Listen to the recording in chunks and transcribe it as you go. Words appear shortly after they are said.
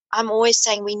I'm always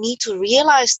saying we need to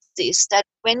realize this, that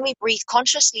when we breathe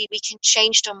consciously, we can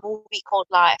change the movie called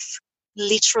life,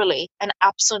 literally and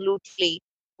absolutely,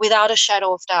 without a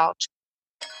shadow of doubt.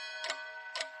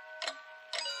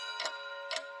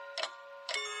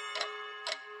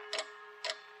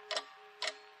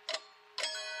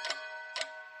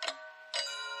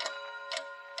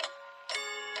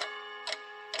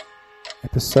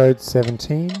 Episode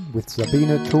 17 with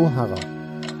Sabine Thorharrer.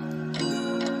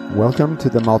 Welcome to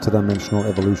the Multidimensional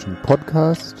Evolution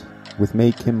Podcast with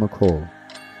me, Kim McCall.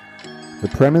 The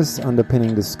premise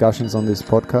underpinning discussions on this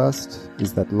podcast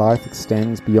is that life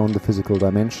extends beyond the physical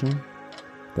dimension,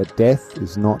 that death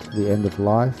is not the end of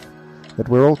life, that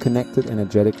we're all connected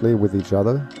energetically with each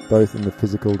other, both in the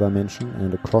physical dimension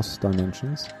and across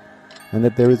dimensions, and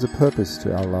that there is a purpose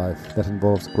to our life that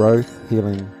involves growth,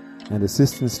 healing, and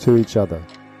assistance to each other.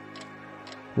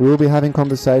 We will be having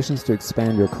conversations to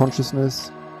expand your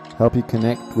consciousness, help you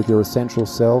connect with your essential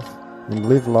self, and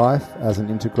live life as an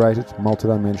integrated,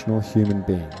 multidimensional human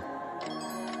being.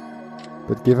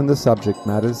 But given the subject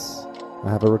matters, I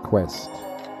have a request.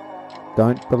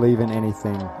 Don't believe in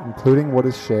anything, including what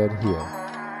is shared here.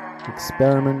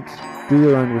 Experiment, do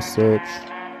your own research,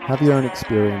 have your own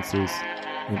experiences,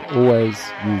 and always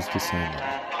use discernment.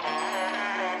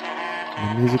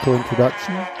 The musical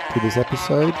introduction to this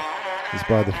episode is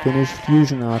by the Finnish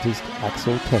fusion artist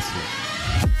Axel Kessler.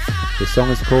 The song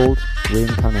is called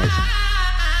Reincarnation.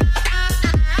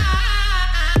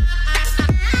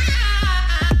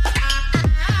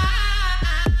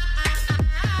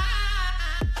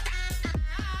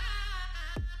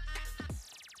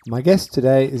 My guest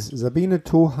today is Sabine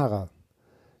Thorharrer.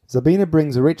 Sabine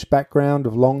brings a rich background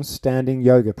of long-standing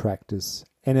yoga practice,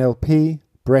 NLP,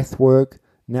 breathwork,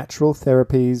 natural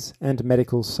therapies, and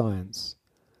medical science.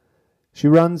 She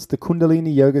runs the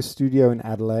Kundalini Yoga Studio in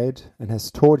Adelaide and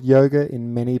has taught yoga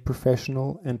in many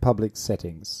professional and public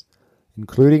settings,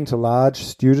 including to large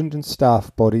student and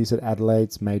staff bodies at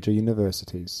Adelaide's major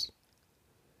universities.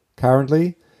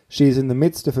 Currently, she is in the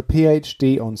midst of a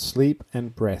PhD on sleep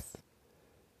and breath.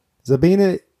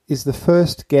 Sabine is the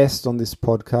first guest on this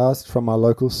podcast from our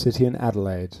local city in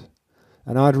Adelaide,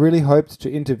 and I'd really hoped to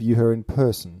interview her in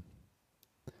person.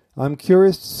 I'm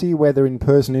curious to see whether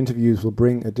in-person interviews will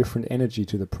bring a different energy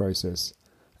to the process,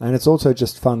 and it's also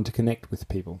just fun to connect with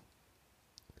people.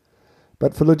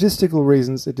 But for logistical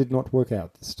reasons, it did not work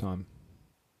out this time.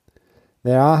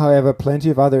 There are, however, plenty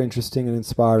of other interesting and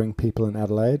inspiring people in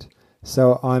Adelaide,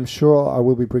 so I'm sure I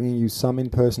will be bringing you some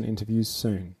in-person interviews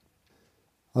soon.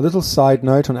 A little side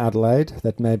note on Adelaide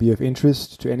that may be of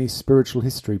interest to any spiritual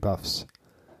history buffs.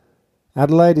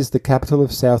 Adelaide is the capital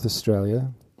of South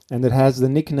Australia, and it has the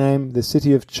nickname the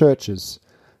City of Churches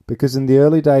because in the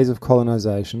early days of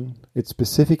colonisation it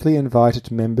specifically invited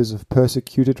members of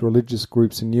persecuted religious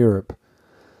groups in Europe,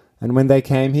 and when they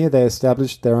came here they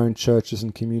established their own churches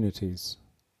and communities.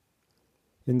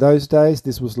 In those days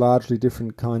this was largely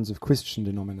different kinds of Christian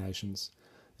denominations,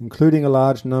 including a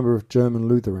large number of German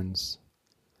Lutherans.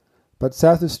 But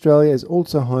South Australia is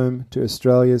also home to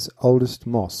Australia's oldest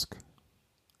mosque.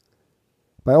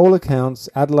 By all accounts,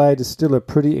 Adelaide is still a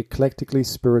pretty eclectically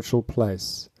spiritual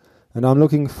place, and I'm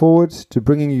looking forward to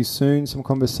bringing you soon some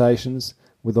conversations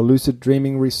with a lucid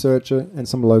dreaming researcher and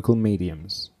some local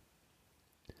mediums.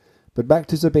 But back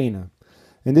to Sabine.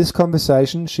 In this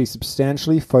conversation, she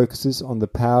substantially focuses on the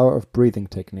power of breathing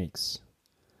techniques.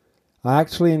 I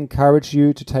actually encourage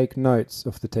you to take notes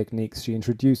of the techniques she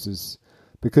introduces,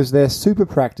 because they're super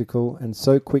practical and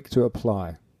so quick to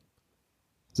apply.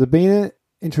 Sabine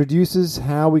introduces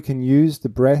how we can use the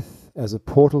breath as a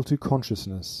portal to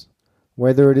consciousness,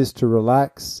 whether it is to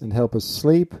relax and help us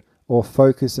sleep, or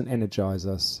focus and energize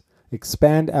us,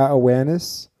 expand our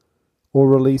awareness, or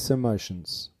release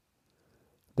emotions.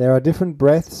 There are different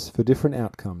breaths for different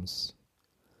outcomes.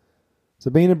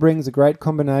 Sabine brings a great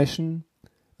combination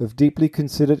of deeply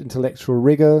considered intellectual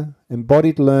rigor,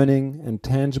 embodied learning, and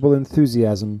tangible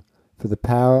enthusiasm for the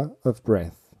power of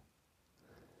breath.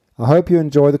 I hope you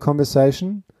enjoy the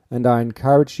conversation, and I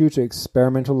encourage you to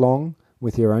experiment along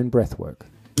with your own breathwork.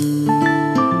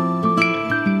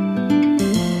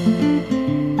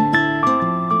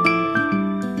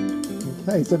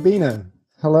 Okay, Sabine,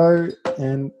 hello,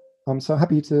 and I'm so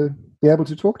happy to be able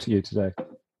to talk to you today.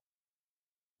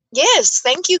 Yes,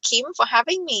 thank you, Kim, for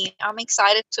having me. I'm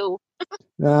excited too.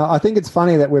 Now, I think it's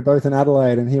funny that we're both in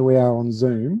Adelaide and here we are on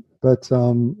Zoom, but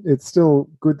it's still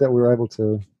good that we're able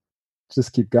to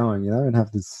just keep going, and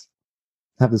have this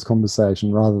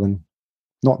conversation rather than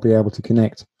not be able to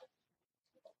connect.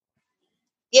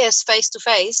 Yes, face to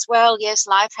face. Well, yes,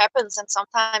 life happens, and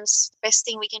sometimes the best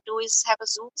thing we can do is have a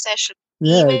Zoom session,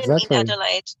 Yeah, even in exactly.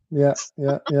 Adelaide. Yeah,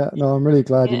 yeah, yeah. No, I'm really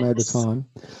glad you made the Yes, time.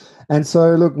 And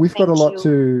so, look, we've got thank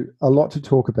you. a lot to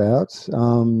talk about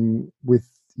with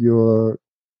your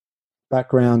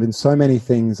background in so many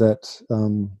things that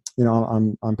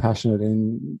I'm passionate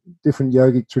in different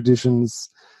yogic traditions,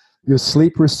 your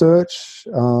sleep research,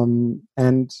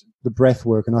 and the breath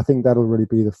work, and I think that'll really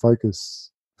be the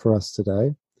focus for us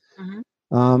today.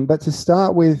 Hmm. But to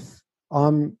start with,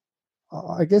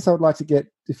 I guess I would like to get,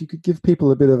 if you could give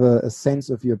people a bit of a sense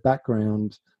of your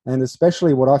background, and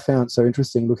especially what I found so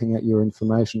interesting looking at your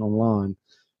information online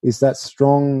is that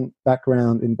strong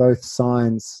background in both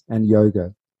science and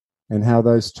yoga, and how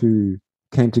those two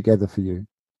came together for you.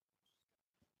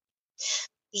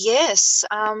 Yes.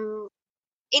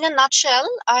 In a nutshell,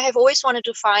 I have always wanted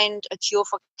to find a cure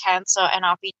for cancer, and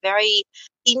I've been very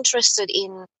interested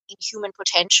in human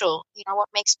potential. You know, what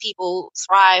makes people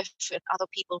thrive and other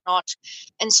people not.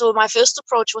 And so my first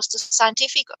approach was the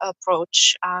scientific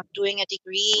approach, doing a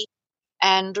degree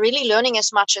and really learning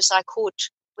as much as I could,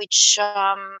 which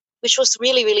was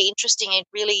really, really interesting. It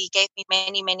really gave me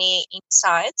many, many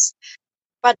insights.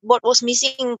 But what was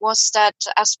missing was that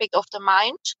aspect of the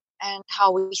mind and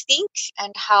how we think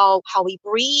and how we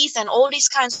breathe, and all these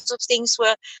kinds of things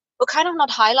were kind of not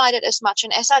highlighted as much.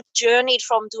 And as I journeyed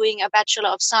from doing a Bachelor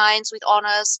of Science with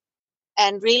honors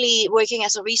and really working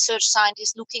as a research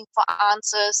scientist looking for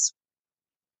answers,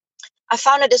 I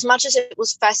found that as much as it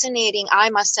was fascinating,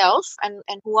 I myself and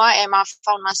who I am, I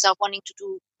found myself wanting to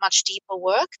do much deeper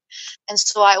work. And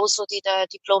so I also did a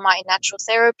diploma in natural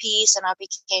therapies, and I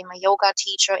became a yoga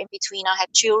teacher. In between, I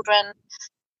had children.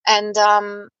 And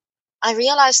I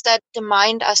realized that the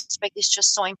mind aspect is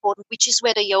just so important, which is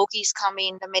where the yogis come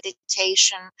in, the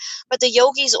meditation. But the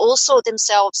yogis also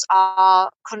themselves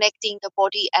are connecting the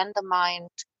body and the mind.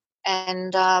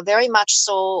 And very much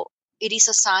so, it is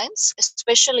a science,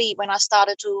 especially when I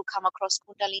started to come across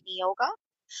Kundalini Yoga.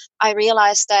 I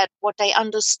realized that what they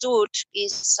understood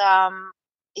is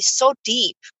so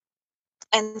deep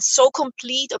and so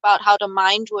complete about how the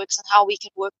mind works and how we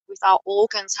can work with our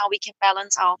organs, how we can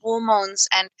balance our hormones,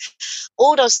 and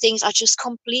all those things. I just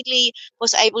completely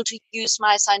was able to use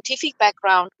my scientific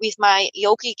background with my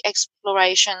yogic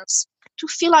explorations to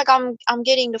feel like I'm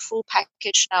getting the full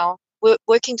package now. We're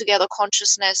working together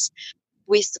consciousness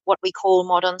with what we call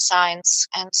modern science.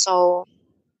 And so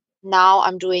now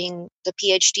I'm doing the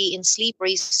PhD in sleep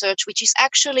research, which is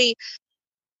actually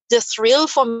the thrill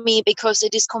for me because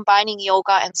it is combining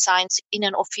yoga and science in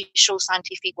an official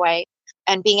scientific way,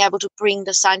 and being able to bring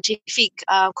the scientific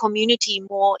community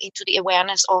more into the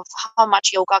awareness of how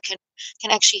much yoga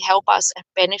can actually help us and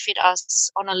benefit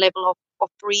us on a level of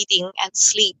breathing and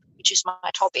sleep, which is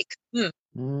my topic.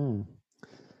 Mm.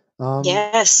 Um,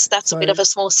 Yes, that's a bit so of a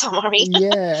small summary.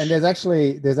 yeah, and there's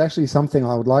actually something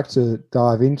I would like to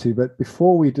dive into, but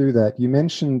before we do that, you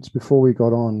mentioned before we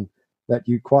got on that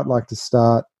you quite like to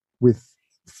start with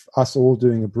us all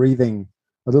doing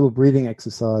a little breathing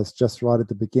exercise just right at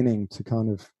the beginning to kind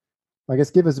of, I guess,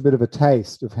 give us a bit of a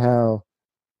taste of how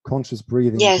conscious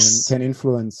breathing can Yes, can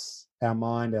influence our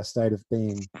mind, our state of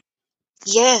being.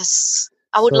 yes,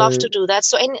 I would love So to do that.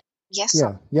 So, yes.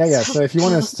 yeah. So if you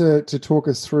want us to talk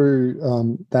us through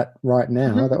that right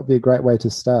now, that Mhm. would be a great way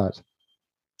to start.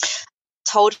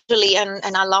 Totally,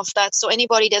 and I love that. So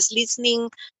anybody that's listening,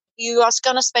 you are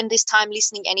going to spend this time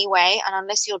listening anyway, and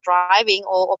unless you're driving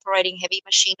or operating heavy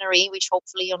machinery, which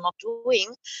hopefully you're not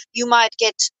doing, you might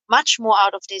get much more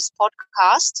out of this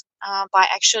podcast by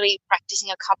actually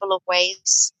practicing a couple of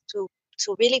ways to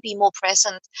really be more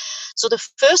present. So the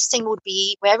first thing would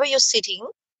be, wherever you're sitting,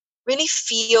 really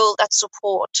feel that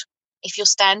support. If you're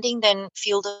standing, then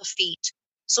feel the feet.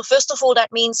 So first of all,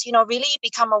 that means, really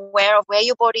become aware of where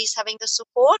your body is having the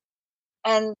support.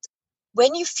 And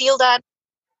when you feel that,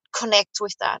 connect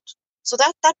with that. So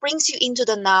that brings you into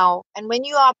the now. And when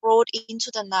you are brought into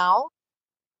the now,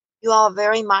 you are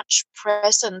very much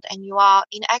present, and you are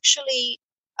in actually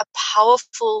a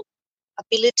powerful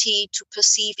ability to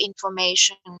perceive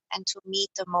information and to meet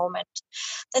the moment.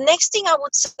 The next thing I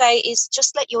would say is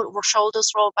just let your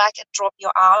shoulders roll back and drop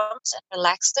your arms and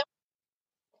relax them,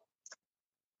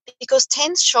 because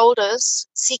tense shoulders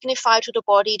signify to the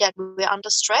body that we're under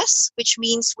stress, which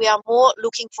means we are more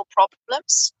looking for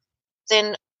problems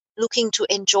than looking to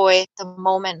enjoy the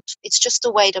moment. It's just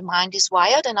the way the mind is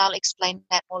wired, and I'll explain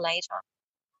that more later.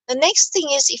 The next thing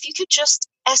is, if you could just,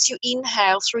 as you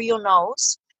inhale through your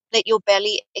nose, let your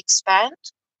belly expand.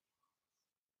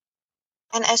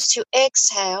 And as you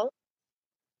exhale,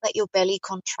 let your belly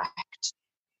contract.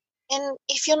 And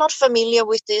if you're not familiar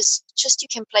with this, just you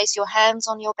can place your hands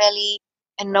on your belly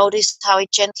and notice how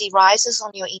it gently rises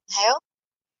on your inhale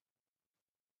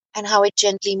and how it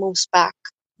gently moves back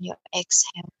on your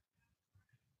exhale.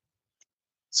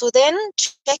 So then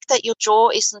check that your jaw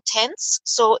isn't tense.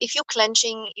 So if you're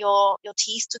clenching your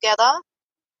teeth together,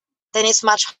 then it's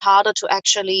much harder to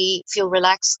actually feel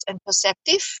relaxed and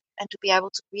perceptive and to be able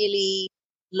to really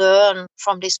learn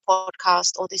from this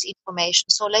podcast or this information.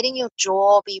 So letting your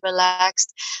jaw be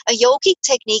relaxed. A yogic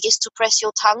technique is to press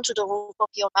your tongue to the roof of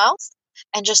your mouth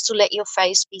and just to let your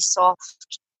face be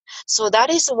soft. So that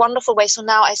is a wonderful way. So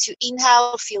now as you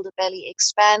inhale, feel the belly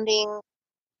expanding.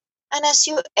 And as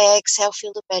you exhale,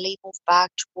 feel the belly move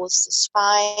back towards the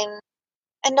spine.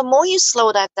 And the more you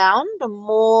slow that down, the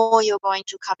more you're going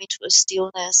to come into a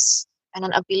stillness and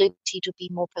an ability to be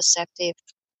more perceptive.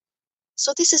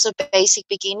 So this is a basic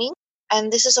beginning,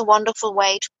 and this is a wonderful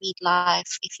way to meet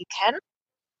life. If you can,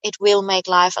 it will make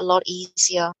life a lot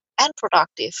easier and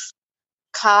productive,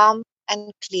 calm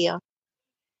and clear.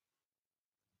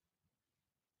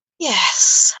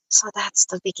 Yes, so that's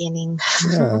the beginning.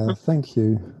 Yeah, thank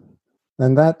you.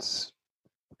 And that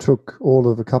took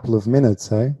all of a couple of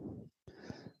minutes, eh?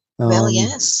 Well,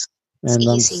 yes, it's And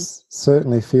easy. I'm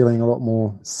certainly feeling a lot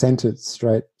more centered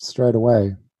straight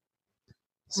away.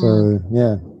 So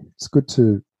yeah, it's good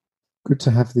to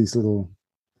have these little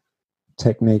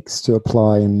techniques to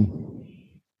apply in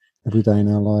every day in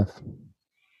our life.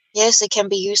 Yes, it can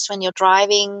be used when you're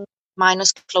driving,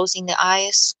 minus closing the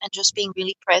eyes and just being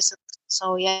really present.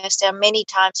 So yes, there are many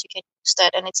times you can use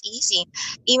that, and it's easy.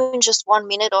 Even just 1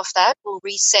 minute of that will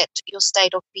reset your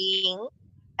state of being,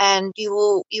 and you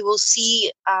will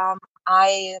see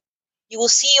you will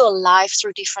see your life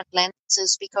through different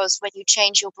lenses, because when you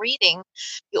change your breathing,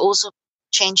 you also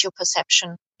change your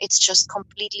perception. It's just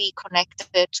completely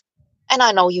connected. And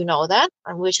I know you know that,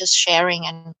 and we're just sharing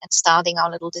and starting our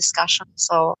little discussion.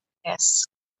 So yes.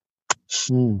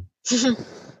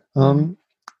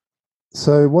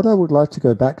 So what I would like to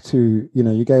go back to,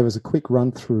 you gave us a quick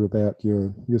run through about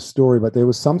your story, but there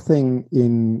was something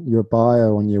in your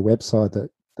bio on your website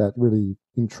that really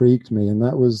intrigued me, and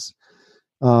that was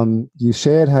you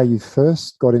shared how you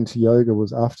first got into yoga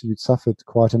was after you'd suffered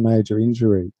quite a major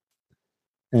injury,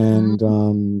 and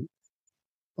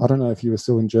I don't know if you were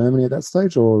still in Germany at that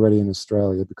stage or already in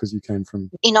Australia, because you came from...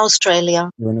 In Australia.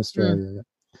 You're in Australia,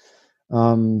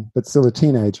 yeah. But still a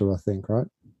teenager, I think, right?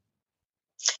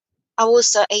 I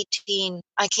was 18.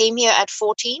 I came here at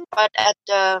 14, but at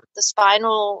the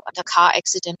car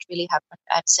accident really happened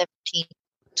at 17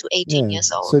 to 18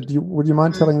 years old. So would you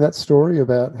mind telling that story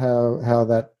about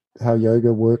how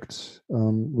yoga worked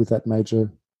with that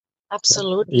major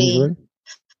injury?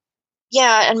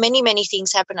 Yeah, and many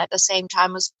things happened at the same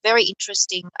time. It was very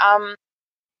interesting.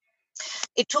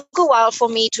 It took a while for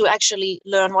me to actually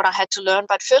learn what I had to learn.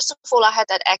 But first of all, I had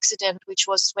that accident, which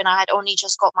was when I had only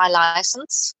just got my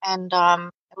license. And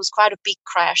it was quite a big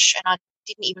crash. And I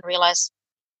didn't even realize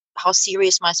how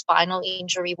serious my spinal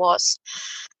injury was.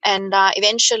 And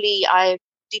eventually I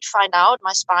did find out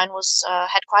my spine was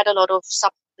had quite a lot of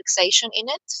subluxation in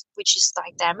it, which is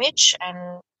like damage.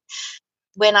 And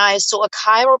when I saw a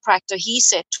chiropractor, he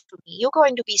said to me, "You're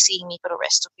going to be seeing me for the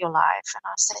rest of your life." And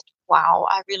I said, wow,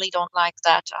 I really don't like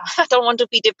that. I don't want to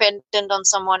be dependent on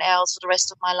someone else for the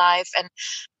rest of my life. And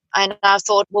I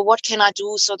thought, well, what can I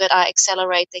do so that I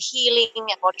accelerate the healing?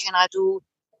 And what can I do,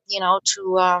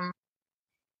 to,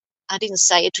 I didn't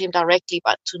say it to him directly,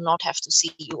 but to not have to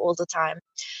see you all the time.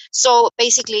 So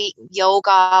basically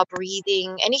yoga,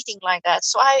 breathing, anything like that.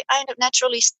 So I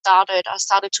naturally started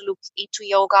to look into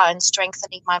yoga and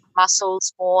strengthening my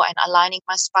muscles more and aligning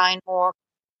my spine more.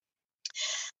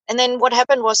 And then what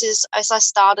happened was, as I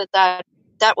started that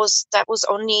was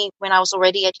only when I was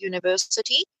already at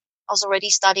university. I was already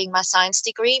studying my science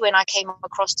degree when I came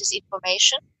across this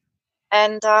information.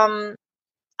 And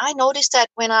I noticed that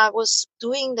when I was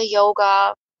doing the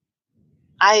yoga,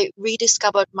 I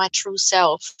rediscovered my true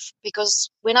self, because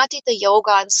when I did the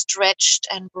yoga and stretched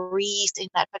and breathed in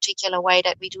that particular way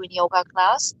that we do in yoga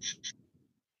class,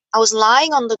 I was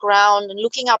lying on the ground and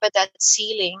looking up at that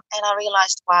ceiling, and I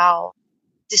realized, wow,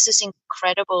 this is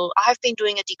incredible. I've been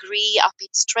doing a degree, I've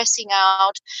been stressing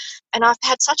out, and I've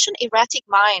had such an erratic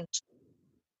mind.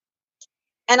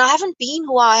 And I haven't been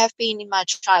who I have been in my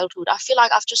childhood. I feel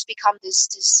like I've just become this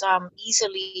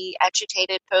easily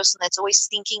agitated person that's always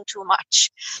thinking too much.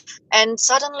 And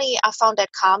suddenly I found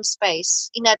that calm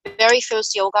space. In that very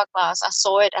first yoga class, I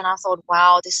saw it and I thought,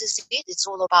 wow, this is it. It's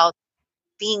all about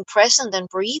being present and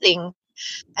breathing.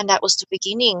 And that was the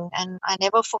beginning. And I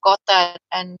never forgot that.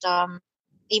 And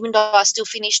even though I still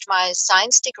finished my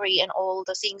science degree and all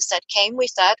the things that came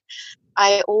with that,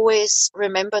 I always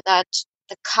remember that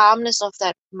the calmness of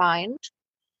that mind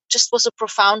just was a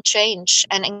profound change,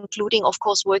 and including, of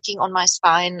course, working on my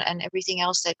spine and everything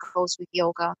else that goes with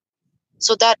yoga.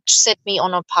 So that set me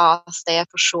on a path there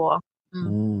for sure.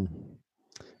 And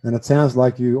it sounds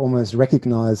like you almost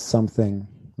recognized something,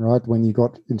 right? When you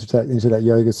got into that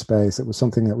yoga space, it was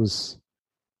something that was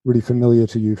really familiar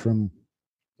to you from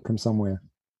somewhere.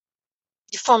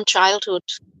 From childhood.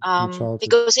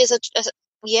 Because as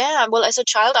a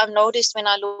child, I've noticed when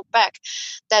I look back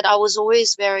that I was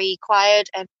always very quiet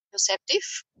and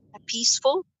perceptive and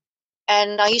peaceful.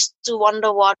 And I used to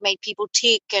wonder what made people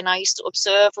tick, and I used to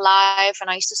observe life, and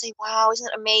I used to say, wow, isn't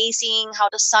it amazing how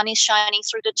the sun is shining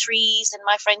through the trees? And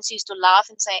my friends used to laugh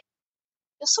and say,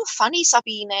 you're so funny,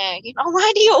 Sabine.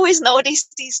 Why do you always notice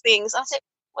these things? I said,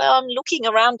 well, I'm looking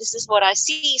around. This is what I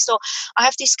see. So I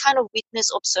have this kind of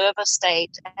witness observer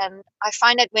state. And I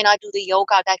find that when I do the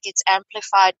yoga, that gets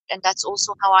amplified. And that's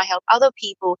also how I help other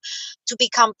people to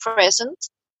become present,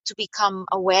 to become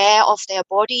aware of their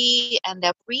body and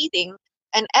their breathing.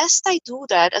 And as they do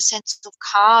that, a sense of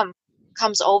calm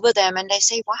comes over them, and they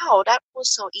say, wow, that was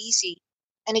so easy.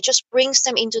 And it just brings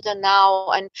them into the now.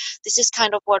 And this is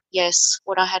kind of what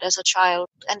I had as a child,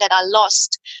 and that I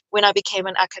lost when I became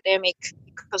an academic,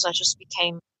 because I just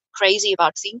became crazy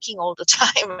about thinking all the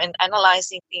time and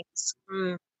analyzing things.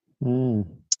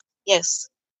 Yes,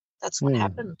 that's what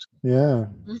happened. Yeah.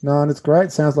 No, and it's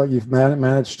great. Sounds like you've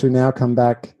managed to now come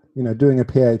back, doing a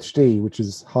PhD, which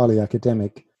is highly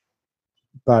academic,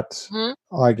 but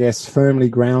I guess firmly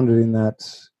grounded in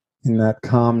that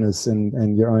calmness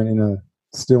and your own inner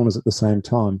stillness at the same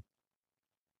time.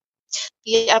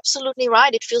 You're absolutely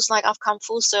right. It feels like I've come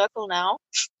full circle now,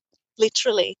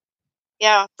 literally.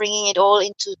 Yeah, bringing it all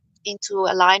into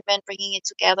alignment, bringing it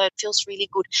together. It feels really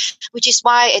good, which is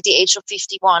why at the age of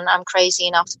 51, I'm crazy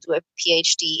enough to do a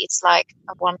PhD. It's like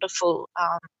a wonderful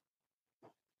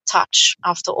touch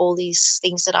after all these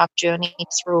things that I've journeyed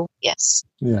through. Yes.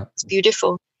 Yeah. It's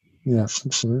beautiful. Yeah,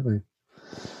 absolutely.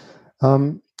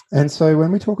 And so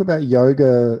when we talk about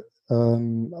yoga,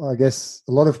 I guess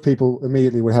a lot of people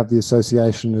immediately would have the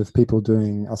association of people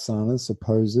doing asanas or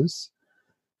poses.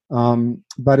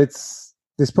 But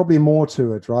there's probably more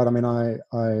to it, right? I mean,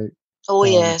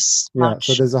 yes. Yeah. Much.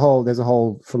 So there's a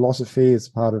whole philosophy. It's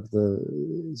part of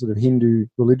the sort of Hindu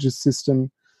religious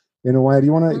system in a way. Do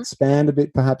you want to expand a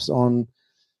bit perhaps on,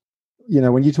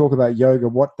 when you talk about yoga,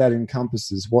 what that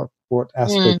encompasses, what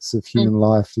aspects of human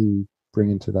life do you bring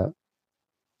into that?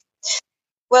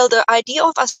 Well, the idea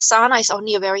of asana is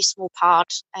only a very small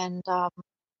part. And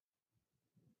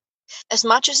as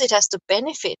much as it has the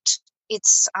benefit,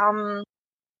 it's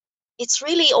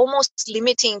really almost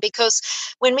limiting, because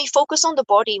when we focus on the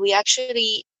body, we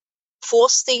actually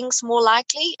force things more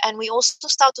likely, and we also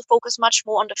start to focus much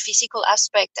more on the physical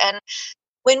aspect. And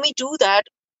when we do that,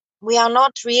 we are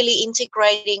not really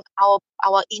integrating our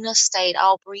inner state,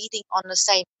 our breathing on the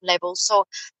same level. So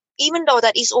even though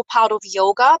that is all part of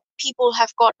yoga, people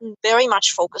have gotten very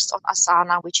much focused on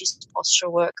asana, which is posture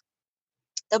work.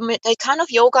 The kind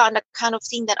of yoga and the kind of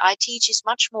thing that I teach is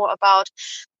much more about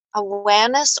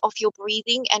awareness of your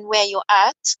breathing and where you're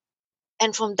at.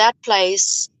 And from that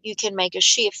place, you can make a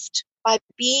shift by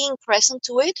being present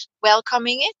to it,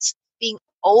 welcoming it, being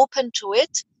open to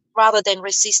it, rather than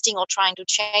resisting or trying to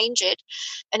change it.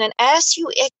 And then as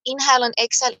you inhale and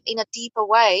exhale in a deeper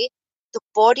way, the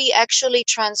body actually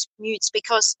transforms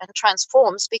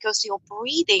because your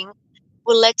breathing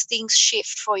will let things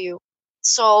shift for you.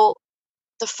 So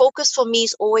the focus for me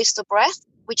is always the breath,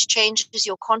 which changes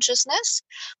your consciousness,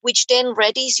 which then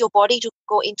readies your body to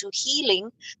go into healing,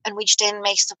 and which then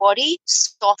makes the body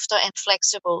softer and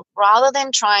flexible, rather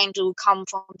than trying to come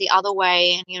from the other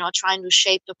way and, trying to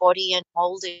shape the body and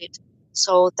mold it.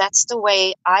 So that's the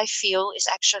way I feel is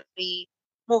actually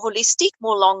more holistic,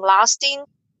 more long-lasting,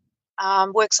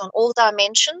 works on all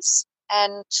dimensions,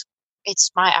 and it's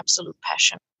my absolute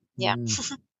passion. Yeah.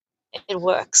 It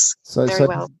works very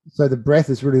well. So the breath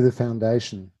is really the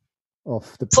foundation of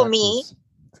the practice for me.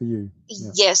 For you,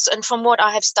 yeah. Yes, and from what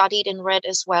I have studied and read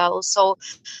as well. So,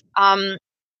 and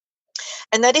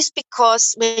that is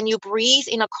because when you breathe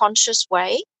in a conscious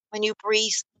way, when you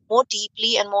breathe more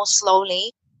deeply and more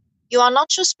slowly, you are not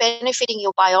just benefiting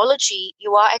your biology,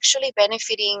 you are actually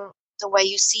benefiting the way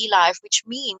you see life, which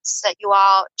means that you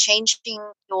are changing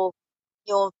your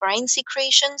your brain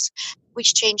secretions,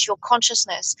 which change your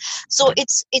consciousness. So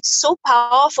it's so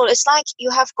powerful. It's like you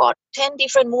have got 10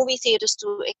 different movie theaters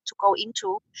to go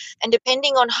into, and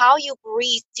depending on how you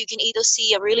breathe, you can either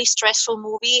see a really stressful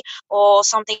movie or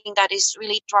something that is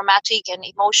really dramatic and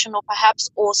emotional perhaps,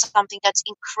 or something that's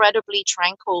incredibly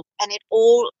tranquil. And it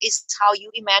all is how you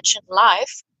imagine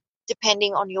life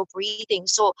depending on your breathing.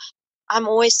 So I'm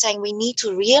always saying we need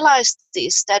to realize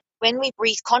this, that when we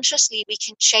breathe consciously, we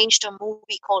can change the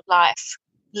movie called life,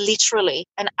 literally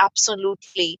and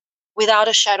absolutely, without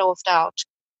a shadow of doubt.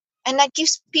 And that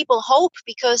gives people hope,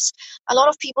 because a lot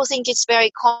of people think it's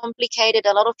very complicated.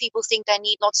 A lot of people think they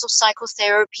need lots of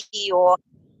psychotherapy,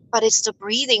 but it's the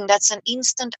breathing that's an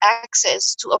instant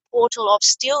access to a portal of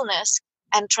stillness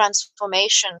and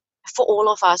transformation for all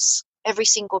of us, every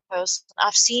single person.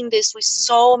 I've seen this with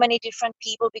so many different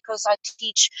people because I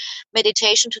teach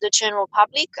meditation to the general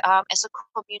public as a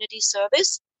community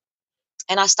service.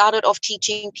 And I started off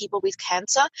teaching people with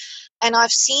cancer. And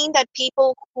I've seen that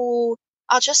people who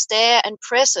are just there and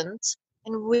present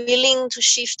and willing to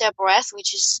shift their breath,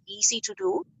 which is easy to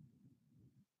do,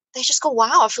 they just go,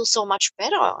 wow, I feel so much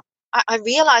better. I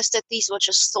realized that these were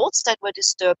just thoughts that were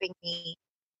disturbing me.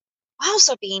 Wow,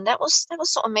 Sabine, that was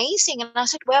so amazing. And I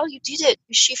said, well, you did it.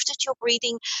 You shifted your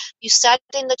breathing. You sat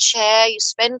in the chair. You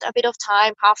spent a bit of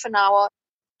time, half an hour,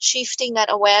 shifting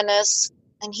that awareness.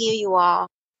 And here you are.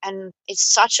 And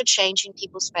it's such a change in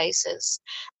people's faces.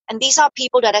 And these are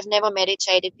people that have never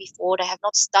meditated before. They have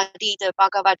not studied the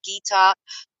Bhagavad Gita.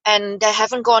 And they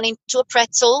haven't gone into a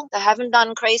pretzel. They haven't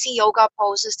done crazy yoga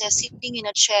poses. They're sitting in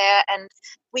a chair. And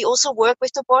we also work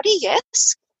with the body,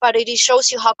 yes. But it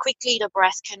shows you how quickly the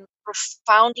breath can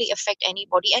profoundly affect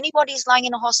anybody. Anybody is lying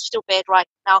in a hospital bed right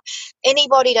now.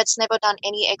 Anybody that's never done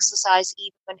any exercise,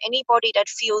 even anybody that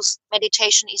feels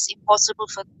meditation is impossible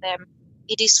for them.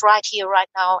 It is right here, right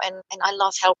now. And I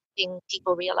love helping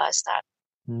people realize that.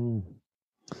 Mm.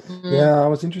 Yeah, I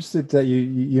was interested that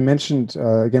you mentioned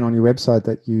again on your website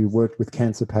that you worked with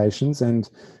cancer patients, and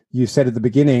you said at the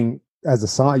beginning, as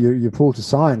a your pull to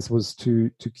science was to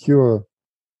cure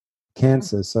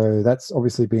cancer. So that's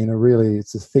obviously been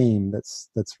it's a theme that's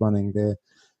running there.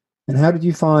 And how did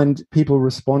you find people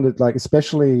responded, like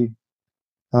especially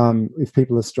if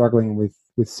people are struggling with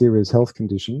serious health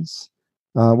conditions?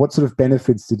 What sort of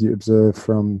benefits did you observe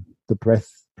from the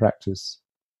breath practice?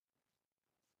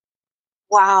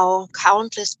 Wow,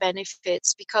 countless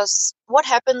benefits, because what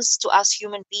happens to us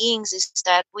human beings is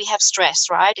that we have stress,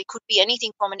 right? It could be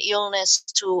anything from an illness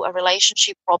to a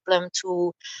relationship problem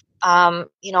to,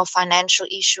 financial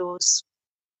issues.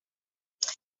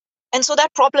 And so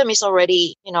that problem is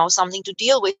already, something to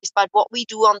deal with. But what we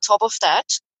do on top of that,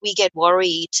 we get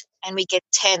worried and we get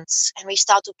tense and we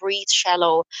start to breathe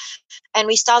shallow and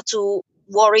we start to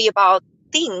worry about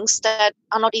things that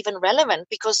are not even relevant,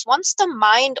 because once the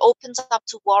mind opens up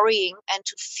to worrying and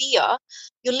to fear,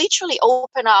 you literally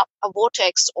open up a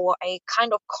vortex or a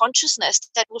kind of consciousness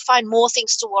that will find more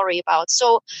things to worry about.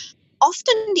 So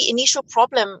often the initial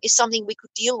problem is something we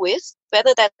could deal with,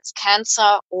 whether that's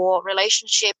cancer or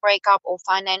relationship breakup or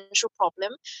financial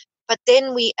problem. But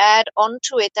then we add on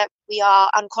to it that we are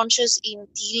unconscious in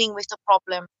dealing with the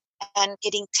problem and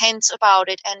getting tense about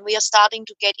it. And we are starting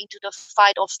to get into the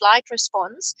fight or flight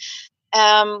response,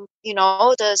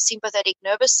 the sympathetic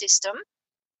nervous system.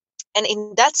 And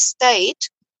in that state,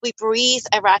 we breathe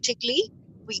erratically,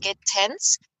 we get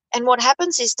tense. And what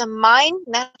happens is the mind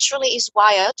naturally is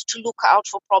wired to look out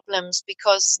for problems,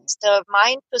 because the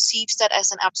mind perceives that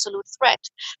as an absolute threat,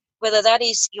 whether that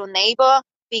is your neighbor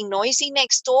being noisy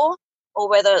next door, or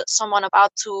whether someone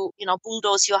about to,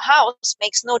 bulldoze your house,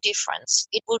 makes no difference.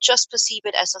 It will just perceive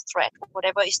it as a threat,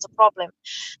 whatever is the problem.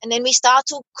 And then we start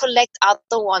to collect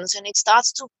other ones, and it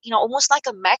starts to, almost like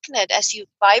a magnet. As you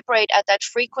vibrate at that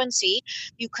frequency,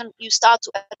 you start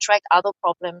to attract other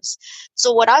problems.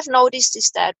 So what I've noticed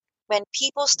is that when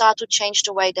people start to change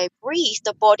the way they breathe,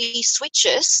 the body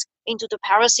switches into the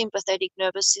parasympathetic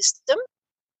nervous system,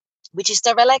 which is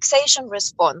the relaxation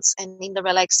response. And in the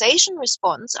relaxation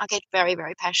response, I get very,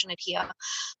 very passionate here.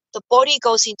 The body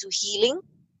goes into healing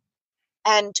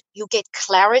and you get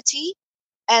clarity.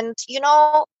 And,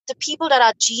 the people that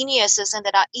are geniuses and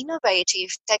that are innovative,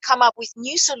 they come up with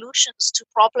new solutions to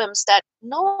problems that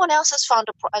no one else has found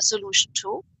a solution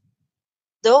to.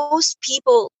 Those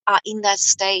people are in that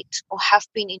state or have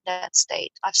been in that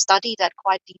state. I've studied that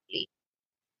quite deeply.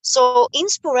 So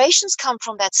inspirations come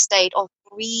from that state of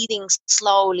breathing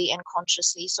slowly and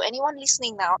consciously. So anyone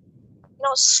listening now,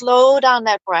 slow down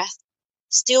that breath.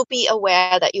 Still be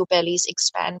aware that your belly is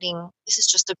expanding. This is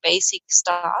just a basic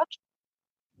start.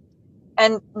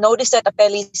 And notice that the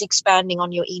belly is expanding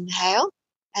on your inhale.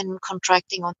 and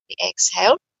contracting on the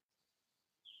exhale,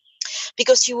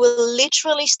 because you will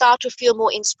literally start to feel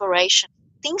more inspiration.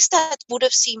 Things that would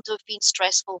have seemed to have been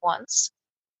stressful once,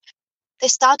 they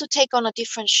start to take on a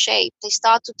different shape. They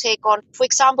start to take on, for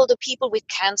example, the people with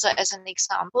cancer as an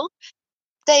example.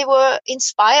 They were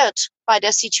inspired by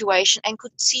their situation and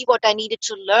could see what they needed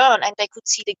to learn, and they could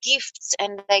see the gifts,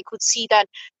 and they could see that,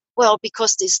 well,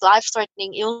 because this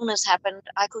life-threatening illness happened,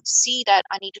 I could see that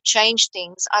I need to change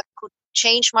things. I could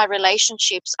change my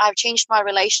relationships. I've changed my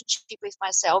relationship with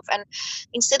myself. And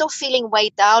instead of feeling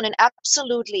weighed down and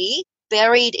absolutely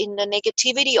buried in the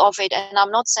negativity of it, and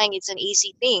I'm not saying it's an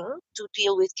easy thing to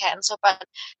deal with cancer, but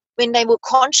when they were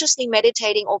consciously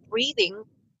meditating or breathing,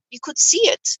 you could see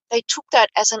it. They took that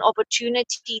as an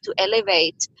opportunity to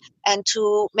elevate and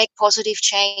to make positive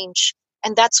change.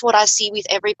 And that's what I see with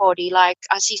everybody. Like,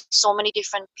 I see so many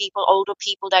different people, older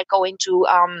people that go into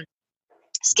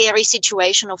scary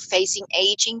situation of facing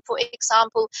aging, for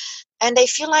example, and they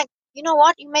feel like, you know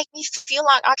what, you make me feel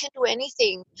like I can do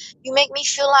anything. You make me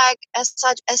feel like as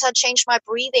I change my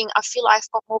breathing, I feel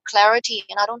I've got more clarity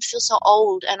and I don't feel so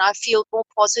old and I feel more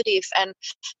positive and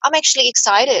I'm actually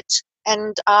excited.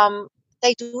 And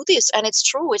they do this, and it's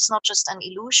true. It's not just an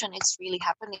illusion. It's really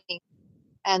happening.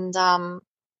 And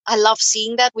I love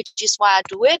seeing that, which is why I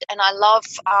do it. And I love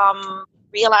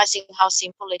realizing how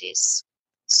simple it is.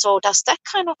 So does that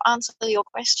kind of answer your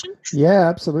question? Yeah,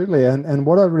 absolutely. And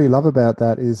what I really love about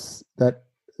that is that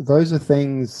those are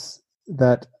things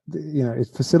that, you know, it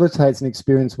facilitates an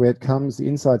experience where the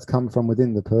insights come from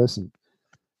within the person,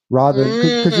 rather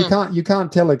than, because you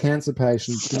can't tell a cancer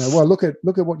patient, you know, well, look at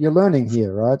what you're learning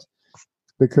here, right?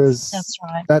 Because that's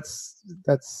right.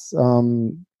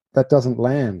 That doesn't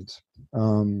land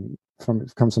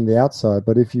it comes from the outside.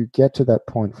 But if you get to that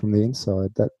point from the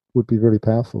inside, that would be really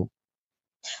powerful.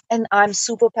 And I'm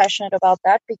super passionate about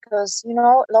that because, you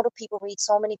know, a lot of people read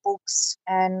so many books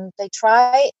and they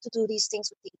try to do these things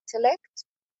with the intellect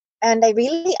and they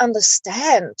really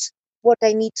understand what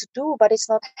they need to do, but it's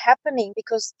not happening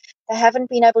because they haven't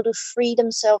been able to free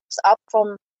themselves up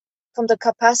from the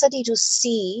capacity to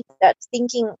see that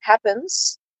thinking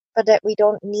happens, but that we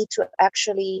don't need to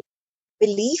actually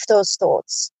believe those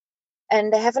thoughts.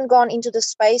 And they haven't gone into the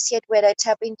space yet where they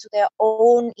tap into their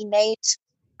own innate,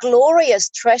 glorious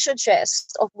treasure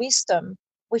chest of wisdom,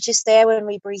 which is there when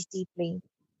we breathe deeply.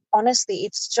 Honestly,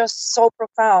 it's just so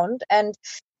profound. And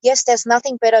yes, there's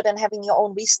nothing better than having your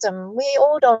own wisdom. We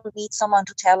all don't need someone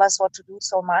to tell us what to do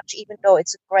so much, even though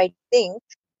it's a great thing.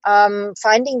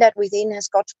 Finding that within has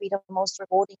got to be the most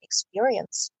rewarding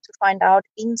experience, to find out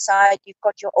inside you've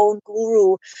got your own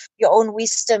guru, your own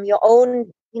wisdom, your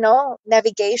own, you know,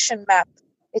 navigation map.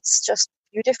 It's just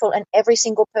beautiful, and every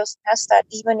single person has that,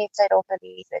 even if they don't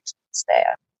believe it. It's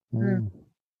there.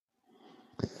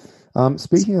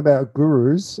 Speaking about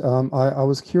gurus, I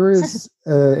was curious.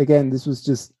 Again, this was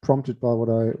just prompted by what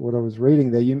I was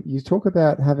reading there. You talk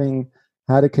about having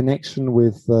had a connection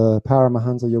with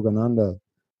Paramahansa Yogananda,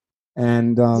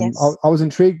 and Yes. I was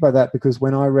intrigued by that because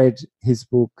when I read his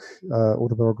book,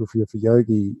 Autobiography of a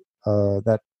Yogi,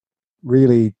 that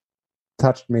really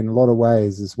touched me in a lot of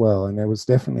ways as well. And there was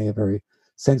definitely a very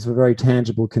sense of a very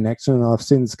tangible connection. And I've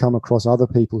since come across other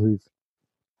people who've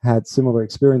had similar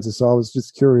experiences. So I was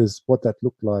just curious what that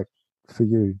looked like for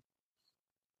you.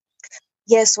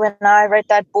 Yes, when I read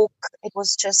that book, it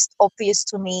was just obvious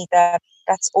to me that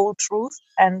that's all truth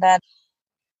and that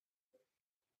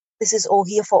this is all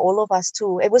here for all of us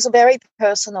too. It was very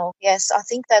personal. Yes, I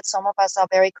think that some of us are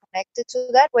very connected to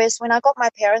that. Whereas when I got my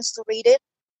parents to read it,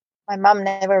 my mom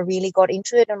never really got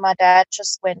into it, and my dad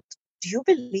just went, "Do you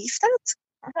believe that?"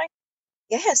 I'm like,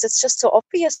 "Yes, it's just so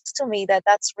obvious to me that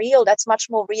that's real. That's much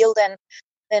more real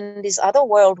than this other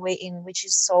world we're in, which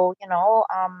is so, you know,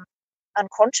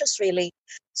 unconscious really."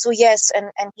 So yes,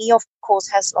 and he of course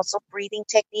has lots of breathing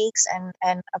techniques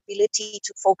and ability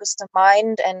to focus the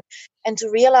mind and to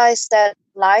realize that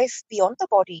life beyond the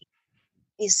body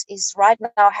is right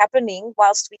now happening,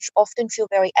 whilst we often feel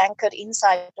very anchored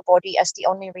inside the body as the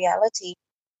only reality.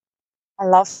 I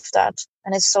love that,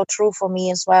 and it's so true for me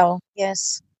as well.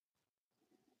 Yes.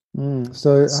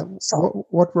 So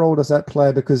what role does that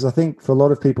play? Because I think for a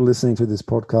lot of people listening to this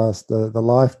podcast, the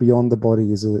life beyond the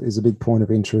body is a big point of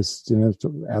interest, you know,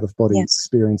 out of body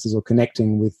experiences or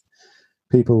connecting with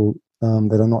people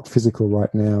that are not physical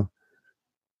right now.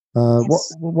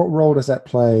 What role does that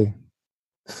play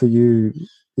for you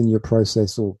in your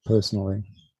process or personally?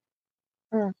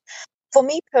 For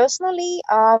me personally,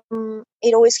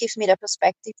 it always gives me the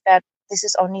perspective that this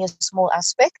is only a small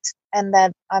aspect and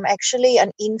that I'm actually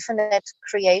an infinite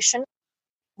creation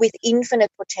with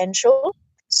infinite potential.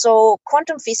 So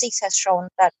quantum physics has shown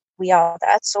that we are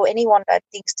that. So anyone that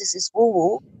thinks this is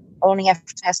woo-woo only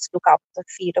has to look up the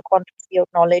quantum field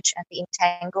knowledge and the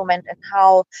entanglement, and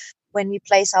how when we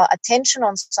place our attention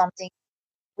on something,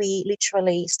 we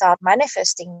literally start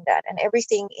manifesting that, and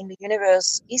everything in the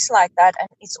universe is like that, and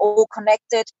it's all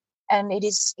connected, and it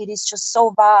is just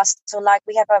so vast. So like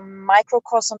we have a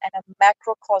microcosm and a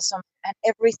macrocosm, and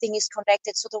everything is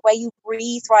connected. So the way you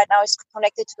breathe right now is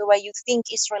connected to the way you think,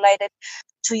 is related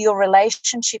to your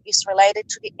relationship, is related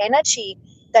to the energy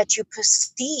that you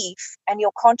perceive and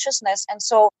your consciousness. And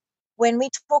so when we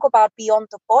talk about beyond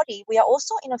the body, we are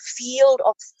also in a field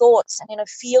of thoughts and in a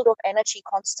field of energy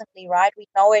constantly, right? We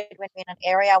know it when we're in an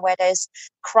area where there's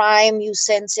crime, you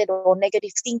sense it, or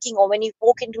negative thinking, or when you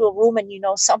walk into a room and you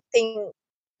know something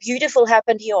beautiful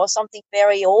happened here or something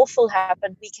very awful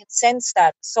happened, we can sense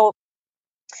that. So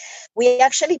we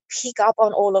actually pick up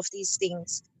on all of these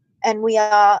things, and we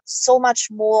are so much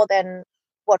more than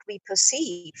what we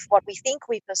perceive, what we think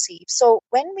we perceive. So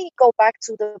when we go back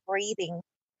to the breathing,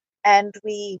 and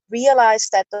we realize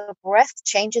that the breath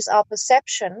changes our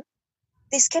perception,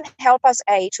 this can help us,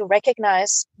 to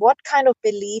recognize what kind of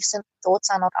beliefs and thoughts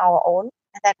are not our own,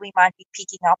 and that we might be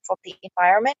picking up from the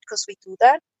environment, because we do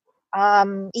that.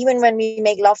 Even when we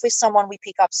make love with someone, we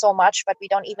pick up so much, but we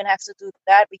don't even have to do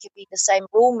that. We could be in the same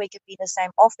room, we could be in the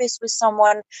same office with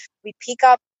someone. We pick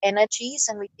up energies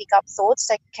and we pick up thoughts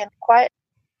that can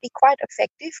be quite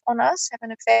effective on us, have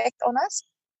an effect on us.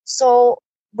 So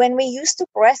when we use the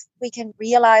breath, we can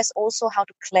realize also how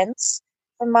to cleanse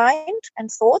the mind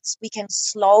and thoughts. We can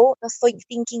slow the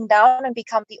thinking down and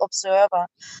become the observer.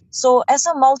 So as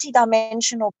a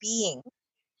multidimensional being,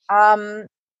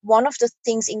 one of the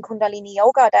things in Kundalini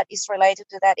Yoga that is related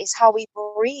to that is how we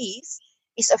breathe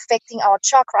is affecting our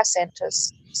chakra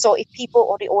centers. So if people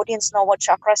or the audience know what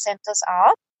chakra centers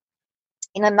are,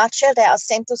 in a nutshell, they are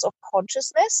centers of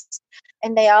consciousness,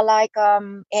 and they are like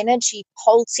energy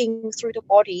pulsing through the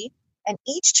body. And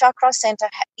each chakra center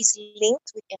is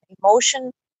linked with an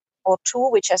emotion or two,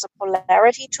 which has a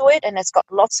polarity to it, and it's got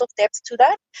lots of depth to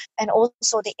that. And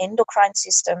also the endocrine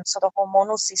system, so the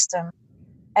hormonal system.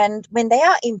 And when they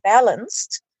are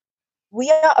imbalanced, we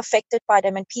are affected by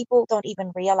them, and people don't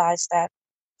even realize that.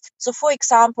 So for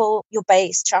example, your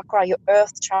base chakra, your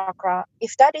earth chakra,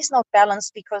 if that is not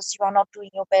balanced because you are not doing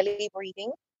your belly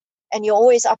breathing and you're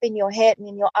always up in your head and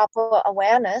in your upper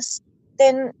awareness,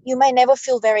 then you may never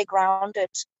feel very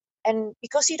grounded. And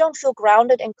because you don't feel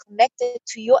grounded and connected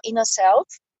to your inner self,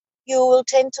 you will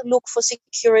tend to look for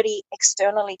security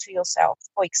externally to yourself.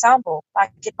 For example,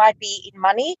 like it might be in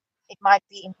money, it might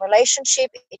be in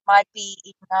relationship, it might be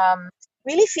in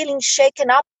really feeling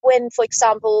shaken up when, for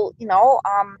example,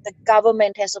 the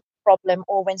government has a problem,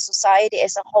 or when society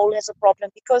as a whole has a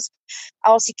problem, because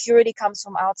our security comes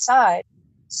from outside.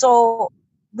 So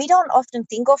we don't often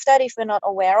think of that if we're not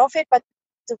aware of it. But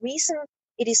the reason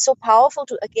it is so powerful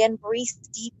to, again, breathe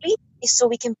deeply is so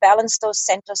we can balance those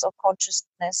centers of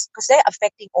consciousness, because they're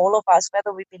affecting all of us,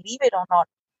 whether we believe it or not.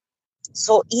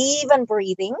 So even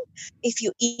breathing, if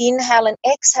you inhale and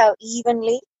exhale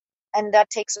evenly, and that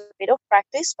takes a bit of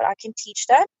practice, but I can teach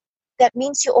that. That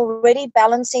means you're already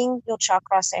balancing your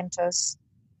chakra centers.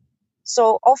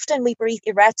 So often we breathe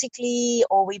erratically,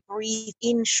 or we breathe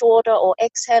in shorter or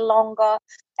exhale longer,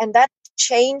 and that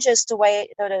changes the way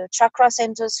the chakra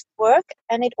centers work.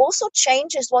 And it also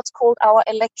changes what's called our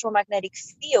electromagnetic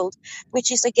field,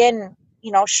 which is again,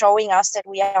 showing us that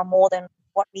we are more than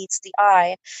what meets the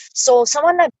eye. So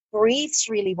someone that breathes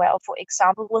really well, for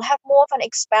example, will have more of an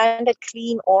expanded,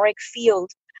 clean auric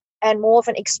field and more of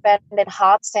an expanded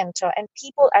heart center. And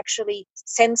people actually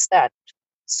sense that.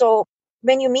 So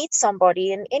when you meet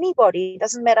somebody, and anybody, it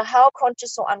doesn't matter how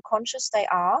conscious or unconscious they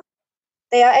are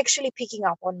actually picking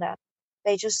up on that.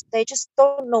 They just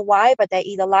don't know why, but they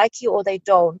either like you or they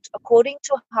don't, according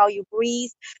to how you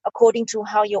breathe, according to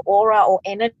how your aura or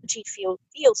energy field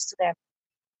feels to them.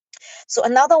 So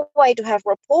another way to have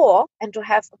rapport and to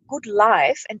have a good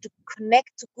life and to connect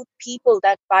to good people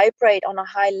that vibrate on a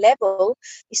high level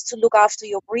is to look after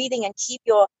your breathing and keep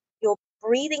your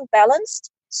breathing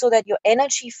balanced, so that your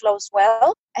energy flows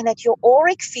well, and that your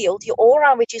auric field, your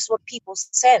aura, which is what people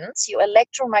sense, your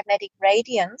electromagnetic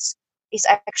radiance, is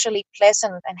actually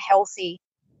pleasant and healthy.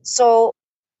 So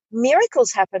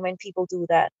miracles happen when people do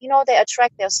that. They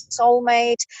attract their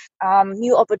soulmate,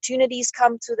 new opportunities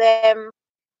come to them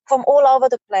from all over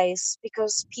the place,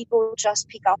 because people just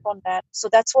pick up on that. So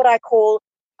that's what I call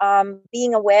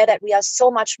being aware that we are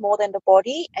so much more than the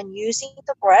body, and using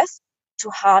the breath to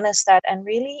harness that and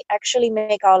really actually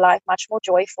make our life much more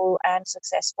joyful and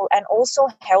successful and also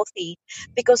healthy.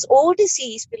 Because all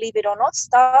disease, believe it or not,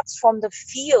 starts from the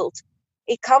field.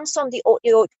 It comes from the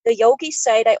yogis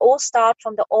say they all start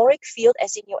from the auric field,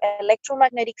 as in your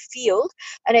electromagnetic field,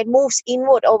 and it moves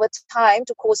inward over time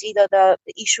to cause either the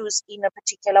issues in a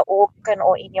particular organ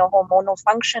or in your hormonal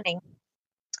functioning.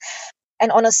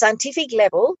 And on a scientific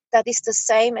level, that is the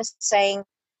same as saying,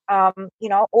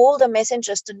 all the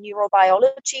messengers, the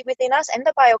neurobiology within us and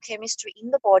the biochemistry in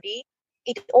the body,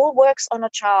 it all works on a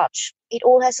charge. It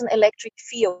all has an electric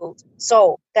field.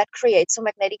 So that creates a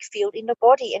magnetic field in the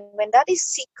body. And when that is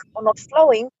sick or not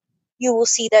flowing, you will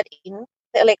see that in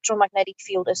the electromagnetic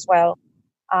field as well.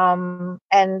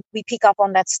 And we pick up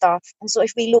on that stuff. And so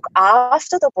if we look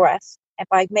after the breath, and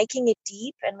by making it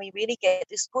deep and we really get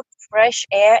this good fresh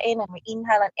air in and we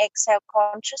inhale and exhale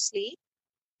consciously,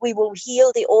 we will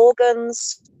heal the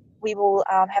organs, we will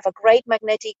have a great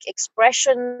magnetic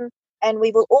expression, and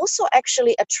we will also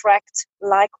actually attract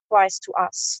likewise to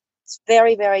us. It's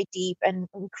very, very deep and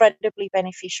incredibly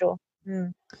beneficial.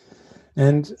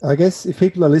 And I guess if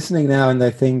people are listening now and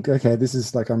they think, okay, this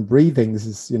is like I'm breathing, this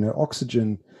is,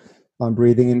 oxygen I'm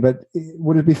breathing in, but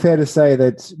would it be fair to say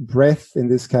that breath, in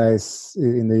this case,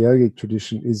 in the yogic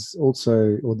tradition, is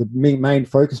also, or the main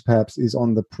focus perhaps, is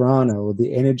on the prana or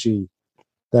the energy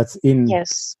that's in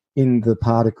the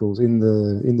particles, in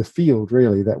the field,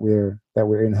 really, that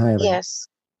we're inhaling?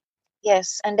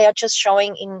 Yes, and they are just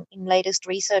showing in latest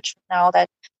research now that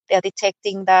they're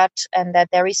detecting that, and that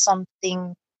there is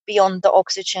something beyond the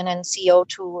oxygen and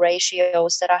CO2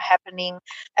 ratios that are happening.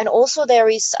 And also there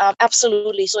is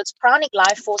absolutely, so it's pranic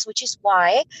life force, which is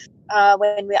why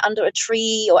when we're under a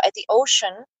tree or at the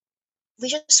ocean, we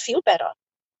just feel better.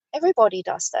 Everybody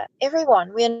does that.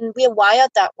 Everyone. We're wired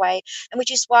that way. And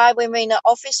which is why when we're in an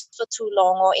office for too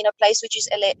long or in a place which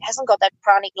hasn't got that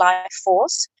pranic life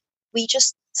force, we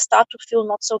just start to feel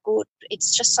not so good.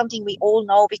 It's just something we all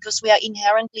know because we are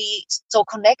inherently so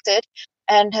connected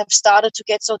and have started to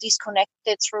get so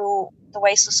disconnected through the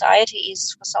way society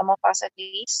is, for some of us at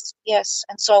least. Yes.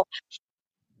 And so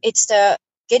it's the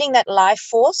getting that life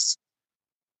force,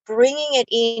 bringing it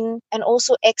in, and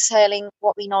also exhaling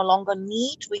what we no longer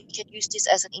need. We can use this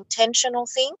as an intentional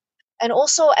thing. And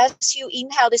also as you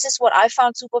inhale, this is what I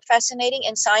found super fascinating,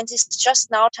 and science is just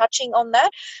now touching on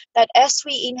that as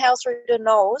we inhale through the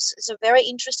nose, it's a very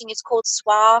interesting, it's called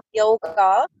Swa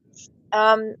Yoga.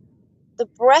 The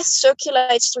breath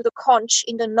circulates through the conch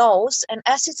in the nose, and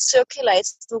as it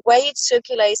circulates, the way it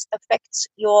circulates affects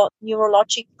your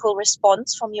neurological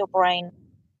response from your brain.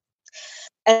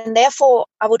 And therefore,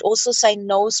 I would also say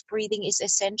nose breathing is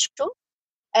essential.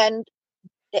 And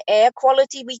the air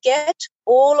quality we get,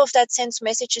 all of that sends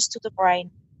messages to the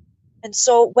brain. And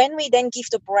so when we then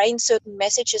give the brain certain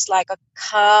messages like a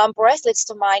calm breath, lets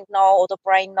the mind know or the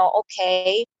brain know,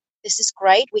 okay, this is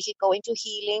great, we can go into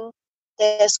healing.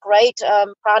 There's great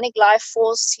pranic life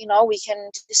force, we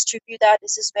can distribute that.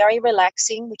 This is very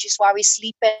relaxing, which is why we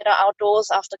sleep better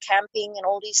outdoors after camping and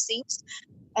all these things.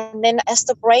 And then as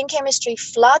the brain chemistry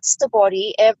floods the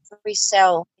body, every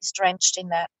cell is drenched in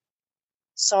that.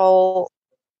 So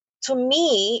to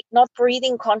me, not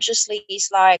breathing consciously is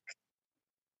like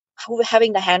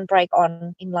having the handbrake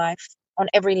on in life, on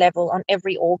every level, on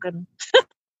every organ,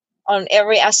 on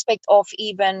every aspect of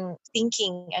even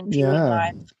thinking and viewing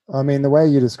life. I mean, the way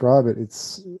you describe it,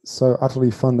 it's so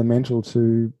utterly fundamental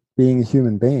to being a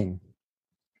human being.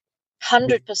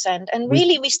 100%. And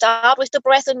really, we start with the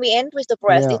breath and we end with the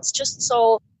breath. Yeah. It's just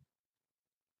so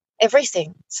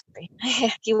everything.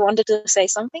 You wanted to say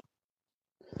something?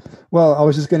 Well, I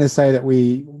was just going to say that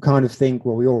we kind of think,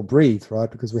 well, we all breathe, right?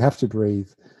 Because we have to breathe.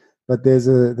 But there's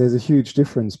a huge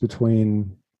difference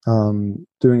between doing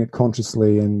it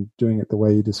consciously and doing it the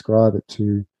way you describe it,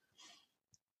 to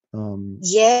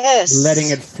letting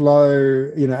it flow,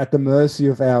 at the mercy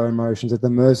of our emotions, at the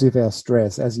mercy of our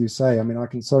stress, as you say. I mean, I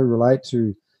can so relate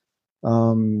to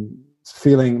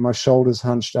feeling my shoulders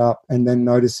hunched up and then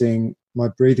noticing my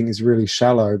breathing is really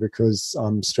shallow because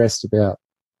I'm stressed about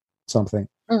something,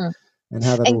 and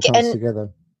how that all comes together.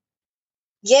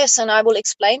 Yes, and I will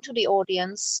explain to the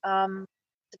audience the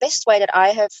best way that I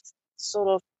have sort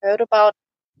of heard about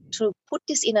to put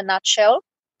this in a nutshell.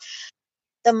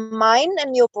 The mind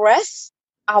and your breath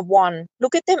are one.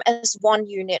 Look at them as one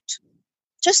unit,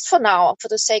 just for now, for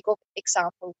the sake of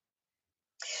example.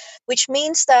 Which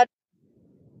means that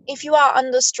if you are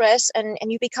under stress and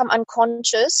you become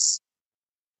unconscious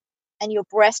and your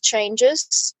breath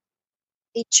changes,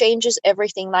 it changes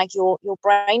everything, like your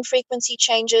brain frequency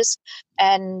changes,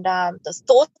 and the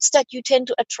thoughts that you tend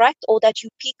to attract or that you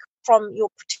pick from your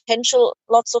potential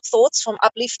lots of thoughts, from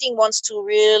uplifting ones to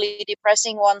really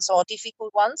depressing ones or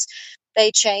difficult ones.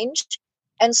 They change.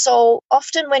 And so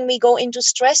often when we go into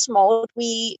stress mode,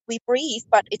 we breathe,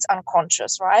 but it's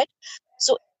unconscious, right?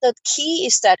 So the key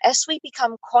is that as we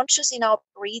become conscious in our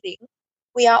breathing,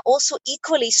 we are also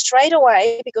equally straight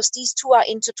away, because these two are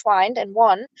intertwined and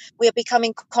one, we are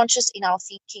becoming conscious in our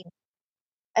thinking.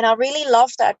 And I really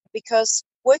love that, because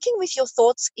working with your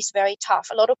thoughts is very tough.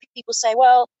 A lot of people say,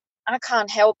 well, I can't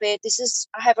help it.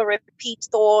 I have a repeat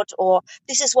thought, or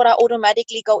this is what I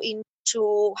automatically go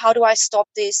into. How do I stop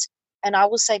this? And I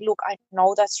will say, look, I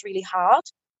know that's really hard.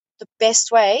 The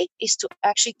best way is to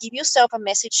actually give yourself a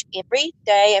message every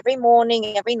day, every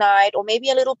morning, every night, or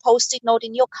maybe a little post-it note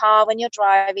in your car when you're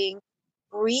driving.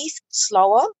 Breathe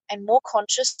slower and more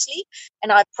consciously.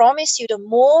 And I promise you, the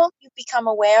more you become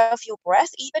aware of your breath,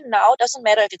 even now, doesn't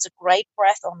matter if it's a great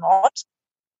breath or not,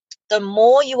 the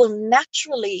more you will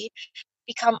naturally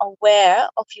become aware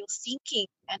of your thinking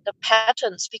and the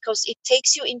patterns, because it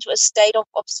takes you into a state of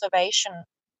observation.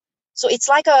 So it's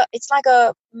like a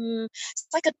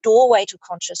doorway to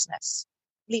consciousness,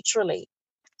 literally.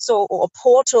 So, or a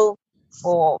portal,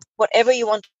 or whatever you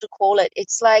want to call it.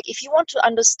 It's like, if you want to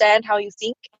understand how you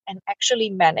think and actually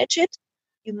manage it,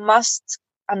 you must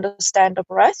understand the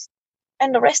breath,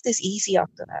 and the rest is easy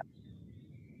after that,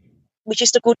 which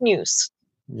is the good news.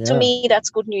 Yeah. To me, that's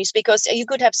good news, because you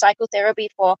could have psychotherapy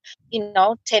for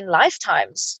 10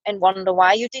 lifetimes and wonder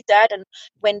why you did that, and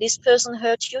when this person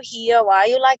hurt you here, why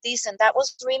you like this, and that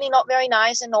was really not very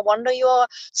nice, and no wonder you're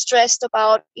stressed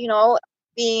about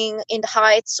being in the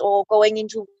heights or going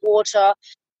into water.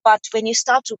 But when you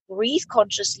start to breathe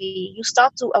consciously, you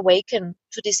start to awaken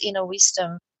to this inner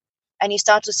wisdom, and you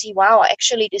start to see, wow,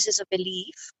 actually this is a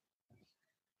belief.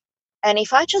 And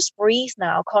if I just breathe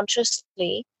now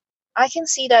consciously, I can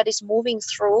see that it's moving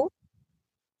through,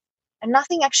 and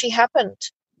nothing actually happened.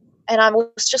 And I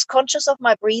was just conscious of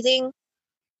my breathing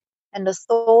and the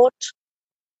thought.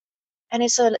 And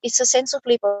it's a sense of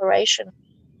liberation.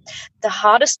 The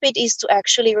hardest bit is to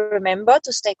actually remember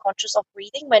to stay conscious of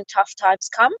breathing when tough times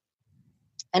come.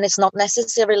 And it's not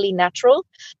necessarily natural,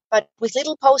 but with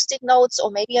little post-it notes,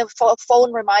 or maybe a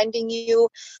phone reminding you,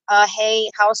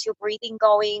 hey, how's your breathing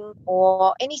going,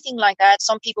 or anything like that.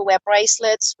 Some people wear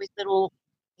bracelets with little,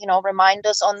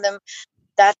 reminders on them.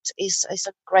 That is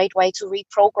a great way to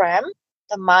reprogram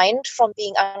the mind from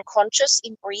being unconscious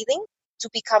in breathing to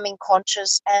becoming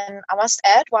conscious. And I must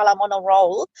add, while I'm on a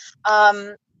roll,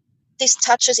 this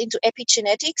touches into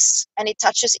epigenetics, and it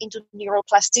touches into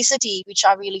neuroplasticity, which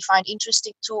I really find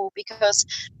interesting too, because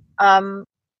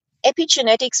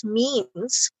epigenetics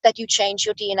means that you change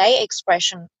your DNA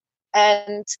expression.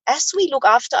 And as we look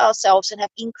after ourselves and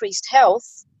have increased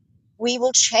health, we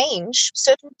will change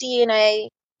certain DNA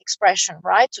expression,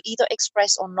 right, to either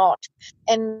express or not.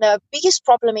 And the biggest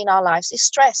problem in our lives is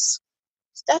stress.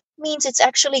 That means it's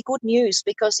actually good news,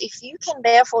 because if you can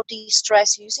therefore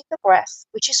de-stress using the breath,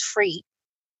 which is free,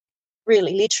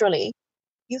 really, literally,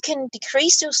 you can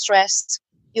decrease your stress,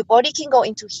 your body can go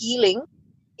into healing.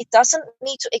 It doesn't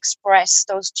need to express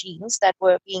those genes that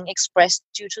were being expressed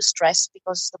due to stress,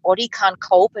 because the body can't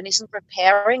cope and isn't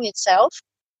preparing itself.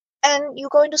 And you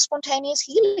go into spontaneous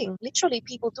healing. Literally,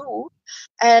 people do.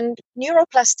 And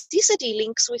neuroplasticity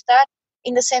links with that,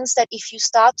 in the sense that if you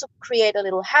start to create a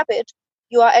little habit,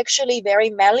 you are actually very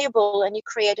malleable, and you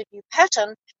create a new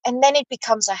pattern, and then it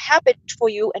becomes a habit for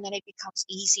you, and then it becomes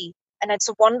easy. And it's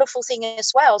a wonderful thing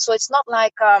as well. So it's not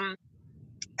like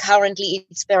currently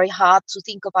it's very hard to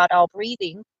think about our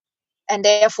breathing, and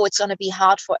therefore it's going to be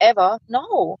hard forever.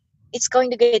 No, it's going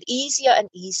to get easier and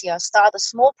easier. Start a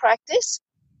small practice,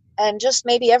 and just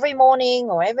maybe every morning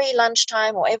or every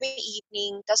lunchtime or every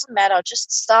evening, doesn't matter, just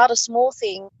start a small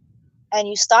thing, and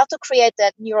you start to create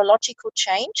that neurological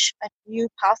change, a new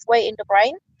pathway in the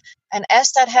brain. And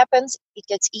as that happens, it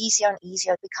gets easier and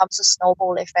easier. It becomes a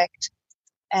snowball effect.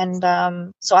 And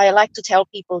so I like to tell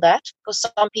people that, because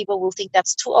some people will think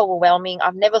that's too overwhelming.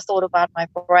 I've never thought about my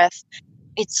breath.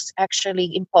 It's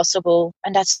actually impossible.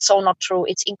 And that's so not true.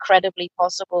 It's incredibly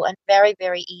possible and very,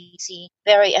 very easy.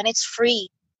 And it's free.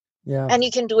 Yeah. And you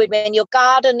can do it when you're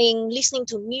gardening, listening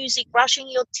to music, brushing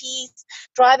your teeth,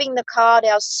 driving the car.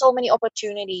 There are so many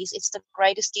opportunities. It's the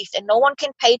greatest gift, and no one can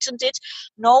patent it.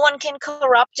 No one can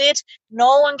corrupt it.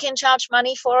 No one can charge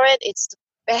money for it. It's the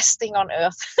best thing on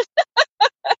earth.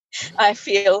 I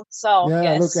feel so. Yeah,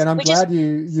 yes. look, and I'm glad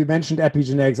you mentioned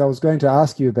epigenetics. I was going to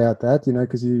ask you about that,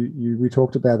 because we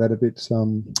talked about that a bit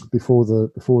before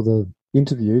the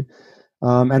interview,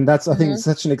 and that's I think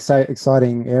such an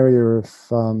exciting area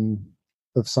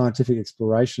of scientific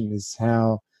exploration, is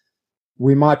how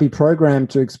we might be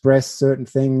programmed to express certain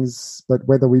things, but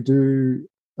whether we do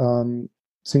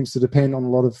seems to depend on a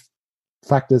lot of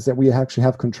factors that we actually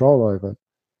have control over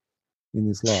in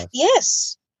this life.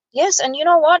 Yes. Yes, and you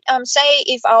know what? Say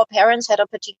if our parents had a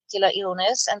particular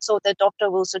illness, and so the doctor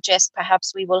will suggest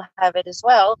perhaps we will have it as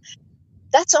well.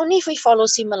 That's only if we follow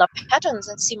similar patterns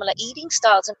and similar eating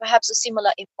styles and perhaps a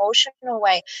similar emotional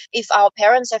way. If our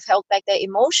parents have held back their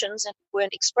emotions and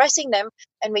weren't expressing them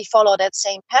and we follow that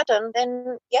same pattern,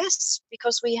 then yes,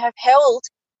 because we have held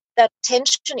that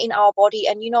tension in our body.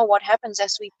 And you know what happens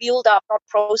as we build up not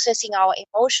processing our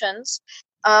emotions,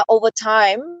 over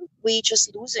time, we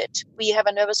just lose it. We have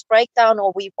a nervous breakdown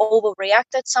or we've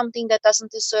overreacted something that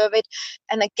doesn't deserve it.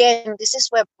 And again, this is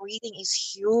where breathing is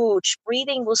huge.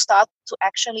 Breathing will start to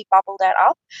actually bubble that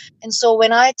up. And so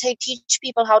when I teach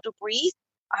people how to breathe,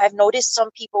 I have noticed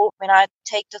some people, when I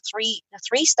take the three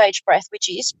stage breath, which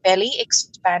is belly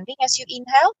expanding as you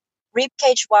inhale, rib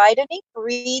cage widening,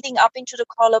 breathing up into the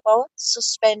collarbones,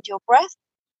 suspend your breath,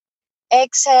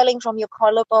 exhaling from your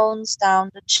collarbones down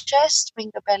the chest,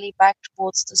 bring the belly back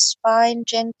towards the spine,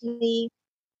 gently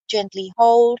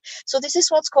hold. So this is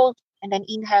what's called, and then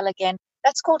inhale again.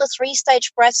 That's called a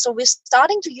 3-stage breath. So we're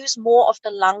starting to use more of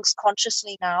the lungs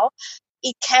consciously now.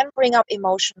 It can bring up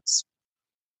emotions.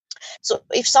 So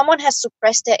if someone has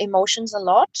suppressed their emotions a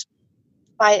lot,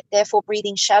 by therefore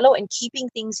breathing shallow and keeping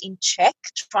things in check,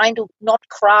 trying to not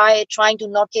cry, trying to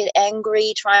not get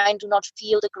angry, trying to not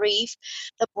feel the grief,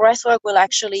 the breath work will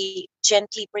actually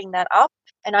gently bring that up.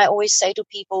 And I always say to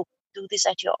people, do this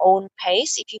at your own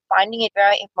pace. If you're finding it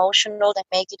very emotional, then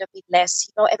make it a bit less.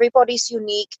 You know, everybody's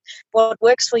unique. What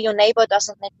works for your neighbor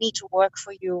doesn't need to work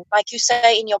for you. Like you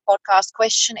say in your podcast,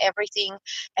 question everything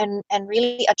and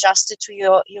really adjust it to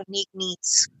your unique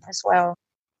needs as well.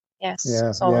 Yes.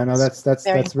 Yeah, So no, it's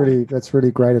very important. that's really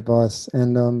great advice,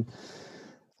 and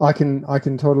I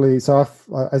can totally. So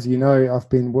as you know, I've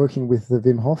been working with the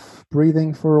Wim Hof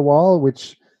breathing for a while,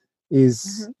 which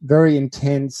is very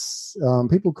intense.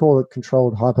 People call it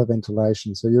controlled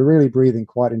hyperventilation. So you're really breathing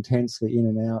quite intensely in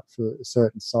and out for a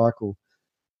certain cycle,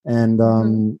 and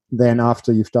then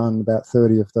after you've done about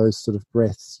 30 of those sort of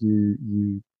breaths,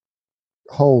 you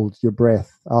hold your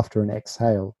breath after an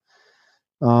exhale.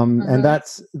 And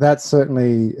that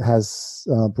certainly has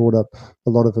brought up a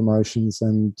lot of emotions,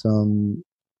 and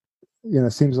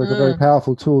seems like a very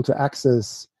powerful tool to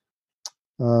access.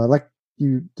 Like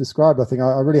you described, I think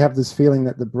I really have this feeling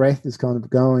that the breath is kind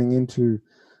of going into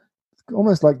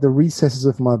almost like the recesses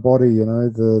of my body,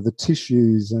 the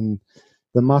tissues and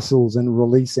the muscles, and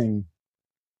releasing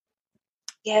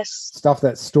stuff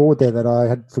that's stored there that I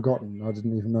had forgotten. I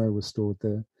didn't even know was stored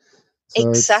there. So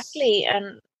exactly.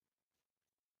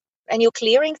 And you're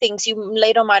clearing things. You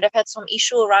later might have had some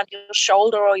issue around your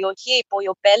shoulder or your hip or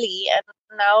your belly, and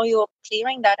now you're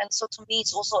clearing that. And so to me,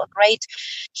 it's also a great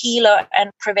healer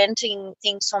and preventing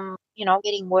things from,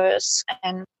 getting worse.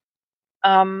 And,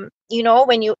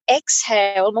 when you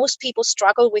exhale, most people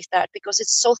struggle with that because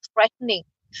it's so threatening.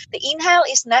 The inhale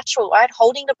is natural, right?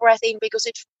 Holding the breath in because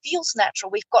it feels natural.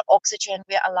 We've got oxygen,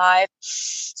 we're alive.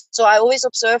 So I always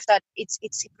observe that it's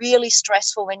really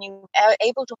stressful when you are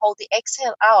able to hold the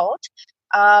exhale out.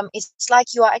 It's like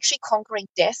you are actually conquering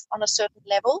death on a certain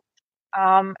level.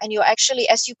 And you actually,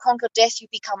 as you conquer death, you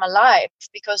become alive,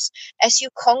 because as you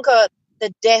conquer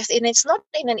the death, and it's not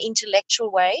in an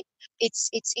intellectual way,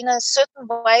 it's in a certain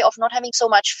way of not having so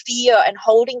much fear and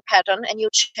holding pattern, and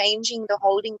you're changing the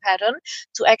holding pattern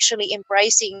to actually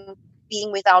embracing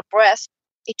being without breath.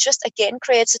 It just again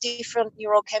creates a different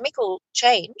neurochemical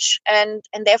change, and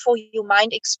therefore your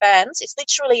mind expands. It's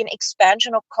literally an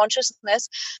expansion of consciousness,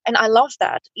 and I love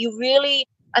that. You really,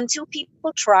 until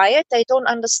people try it, they don't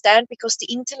understand, because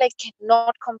the intellect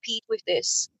cannot compete with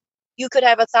this. You could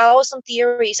have 1,000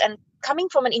 theories, and coming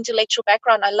from an intellectual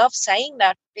background, I love saying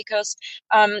that, because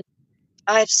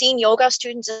I've seen yoga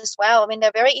students as well. I mean,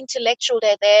 they're very intellectual.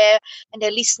 They're there and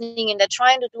they're listening and they're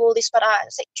trying to do all this. But I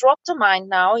say, drop the mind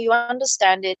now. You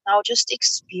understand it. Now just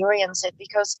experience it,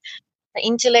 because the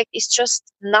intellect is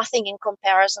just nothing in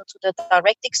comparison to the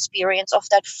direct experience of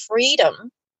that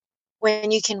freedom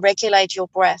when you can regulate your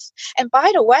breath. And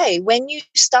by the way, when you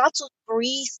start to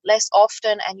breathe less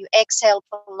often and you exhale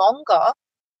for longer,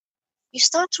 you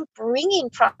start to bring in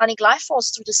pranic life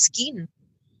force through the skin.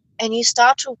 And you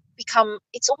start to become,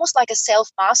 it's almost like a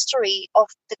self-mastery of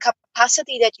the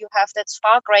capacity that you have that's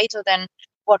far greater than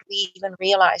what we even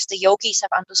realize. The yogis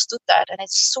have understood that, and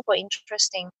it's super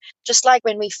interesting. Just like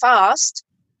when we fast,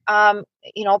 in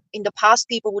the past,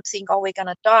 people would think, oh, we're going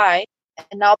to die.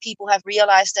 And now people have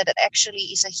realized that it actually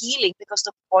is a healing because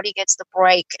the body gets the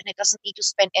break and it doesn't need to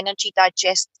spend energy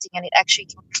digesting, and it actually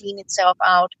can clean itself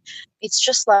out. It's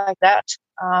just like that.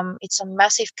 It's a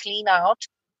massive clean out,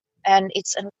 and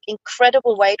it's an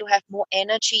incredible way to have more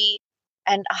energy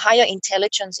and a higher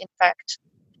intelligence, in fact.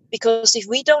 Because if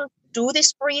we don't do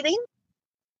this breathing,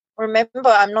 remember,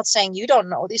 I'm not saying you don't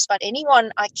know this, but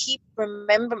anyone, I keep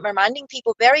reminding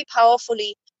people very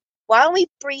powerfully, while we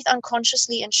breathe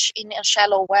unconsciously in a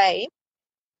shallow way,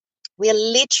 we are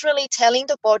literally telling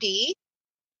the body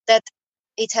that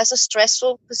it has a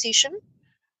stressful position.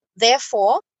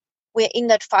 Therefore, we're in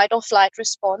that fight or flight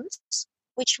response,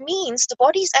 which means the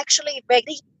body is actually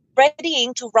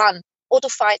readying to run or to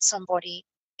fight somebody.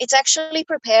 It's actually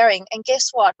preparing. And guess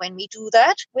what? When we do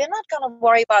that, we're not going to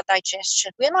worry about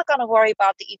digestion. We're not going to worry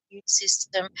about the immune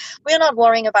system. We're not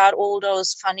worrying about all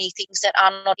those funny things that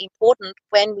are not important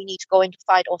when we need to go into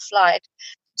fight or flight.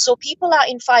 So people are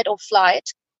in fight or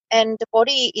flight, and the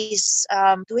body is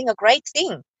doing a great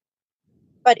thing.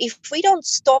 But if we don't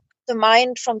stop the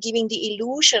mind from giving the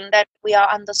illusion that we are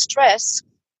under stress,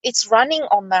 it's running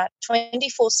on that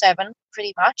 24/7,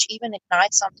 pretty much, even at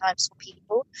night sometimes for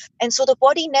people. And so the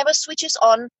body never switches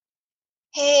on,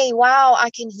 hey, wow,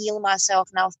 I can heal myself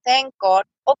now. Thank God.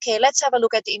 Okay, let's have a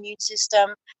look at the immune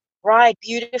system. Right,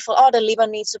 beautiful. Oh, the liver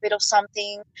needs a bit of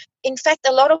something. In fact,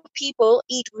 a lot of people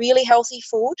eat really healthy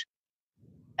food.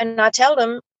 And I tell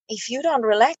them, if you don't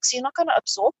relax, you're not going to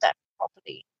absorb that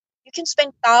properly. You can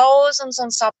spend thousands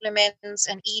on supplements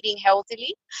and eating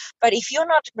healthily, but if you're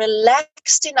not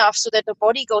relaxed enough so that the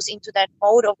body goes into that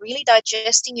mode of really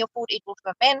digesting your food, it will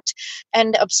ferment,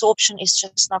 and absorption is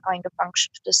just not going to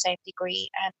function to the same degree.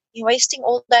 And you're wasting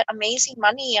all that amazing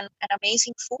money and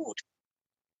amazing food.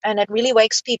 And it really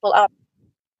wakes people up.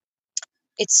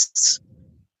 It's,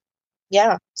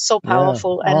 yeah, so Yeah.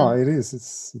 powerful. Oh, And it is.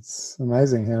 It's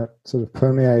amazing how it sort of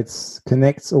permeates,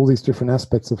 connects all these different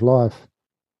aspects of life.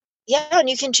 yeah, and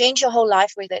you can change your whole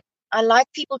life with it. I like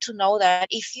people to know that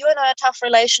if you're in a tough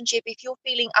relationship, if you're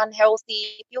feeling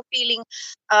unhealthy, if you're feeling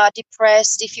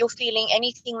depressed, if you're feeling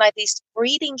anything like this,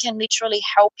 breathing can literally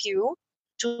help you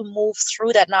to move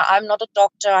through that. Now, I'm not a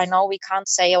doctor. I know we can't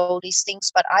say all these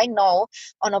things, but I know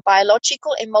on a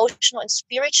biological, emotional, and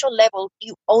spiritual level,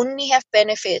 you only have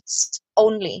benefits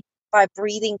only by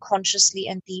breathing consciously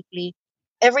and deeply.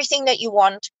 Everything that you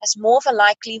want has more of a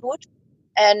likelihood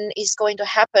and is going to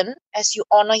happen as you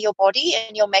honor your body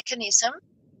and your mechanism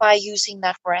by using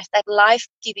that breath, that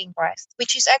life-giving breath,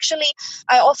 which is actually,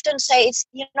 I often say, it's,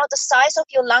 the size of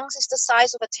your lungs is the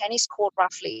size of a tennis court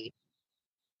roughly.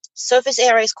 Surface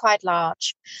area is quite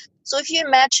large. So if you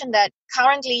imagine that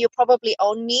currently you're probably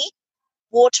only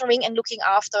watering and looking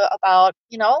after about,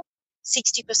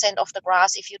 60% of the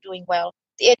grass if you're doing well.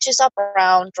 The edges are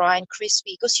brown, dry, and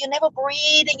crispy because you're never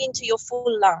breathing into your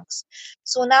full lungs.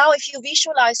 So now if you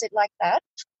visualize it like that,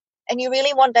 and you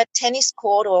really want that tennis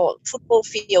court or football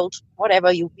field,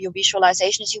 whatever your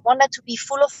visualization is, you want that to be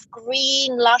full of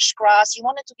green, lush grass. You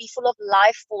want it to be full of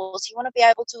life force. You want to be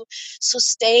able to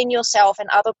sustain yourself and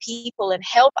other people and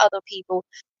help other people.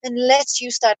 Then let's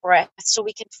use that breath so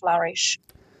we can flourish.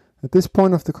 At this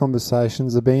point of the conversation,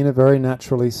 Zabina very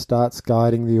naturally starts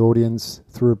guiding the audience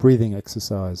through a breathing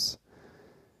exercise.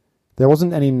 There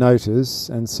wasn't any notice,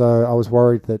 and so I was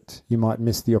worried that you might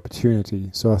miss the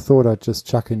opportunity, so I thought I'd just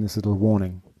chuck in this little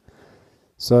warning.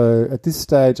 So at this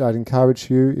stage, I'd encourage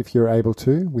you, if you're able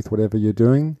to, with whatever you're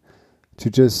doing,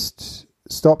 to just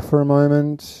stop for a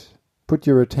moment, put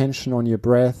your attention on your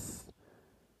breath,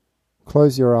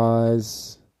 close your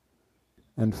eyes,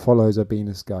 and follow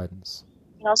Zabina's guidance.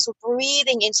 So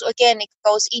breathing in. So again, it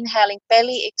goes inhaling,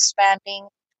 belly expanding,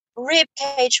 rib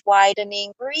cage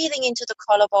widening, breathing into the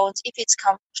collarbones if it's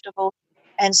comfortable,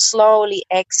 and slowly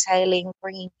exhaling,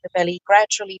 bringing the belly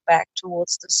gradually back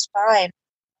towards the spine.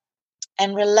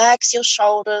 And relax your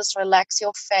shoulders, relax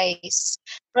your face,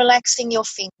 relaxing your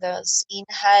fingers,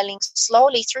 inhaling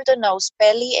slowly through the nose,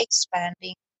 belly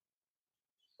expanding,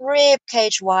 rib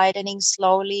cage widening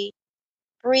slowly,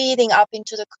 breathing up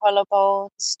into the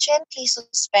collarbones, gently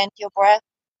suspend your breath,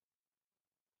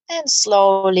 and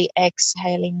slowly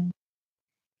exhaling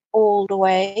all the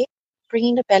way,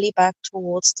 bringing the belly back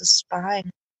towards the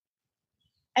spine.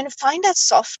 And find that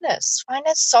softness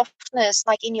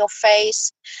like in your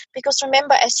face. Because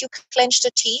remember, as you clench the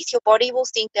teeth, your body will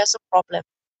think there's a problem.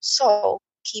 So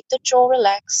keep the jaw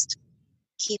relaxed.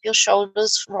 Keep your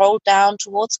shoulders rolled down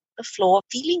towards the floor,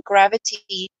 feeling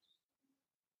gravity.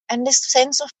 And this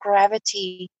sense of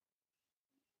gravity,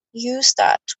 use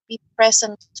that to be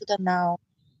present to the now.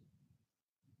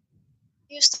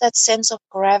 Use that sense of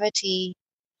gravity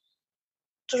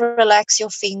to relax your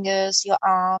fingers, your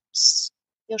arms,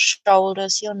 your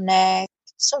shoulders, your neck,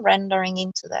 surrendering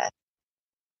into that.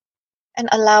 And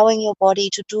allowing your body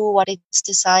to do what it's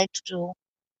designed to do,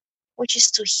 which is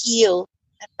to heal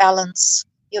and balance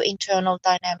your internal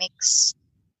dynamics.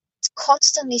 It's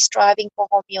constantly striving for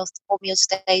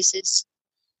homeostasis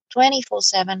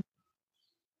 24/7.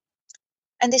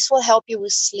 And this will help you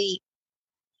with sleep.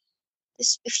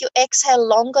 If you exhale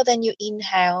longer than you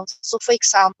inhale, so for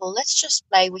example, let's just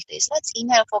play with this. Let's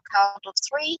inhale for a count of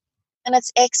 3 and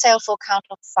let's exhale for a count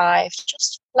of 5.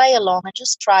 Just play along and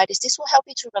just try this. This will help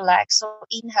you to relax. So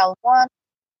inhale 1,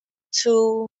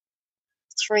 2,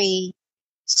 3.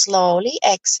 Slowly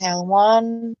exhale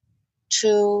 1,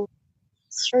 2,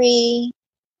 3,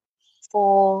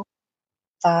 4,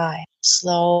 5.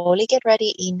 Slowly get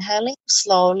ready. Inhaling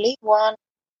slowly 1,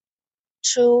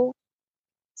 2,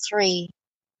 3.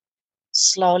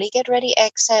 Slowly get ready.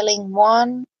 Exhaling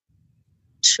 1,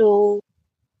 2,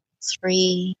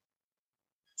 3,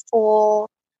 4,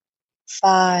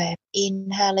 5.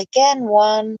 Inhale again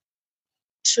 1,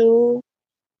 2,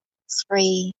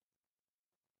 3.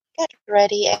 Get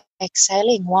ready.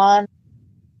 Exhaling 1,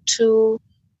 2,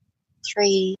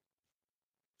 3,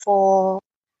 4,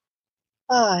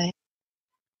 5.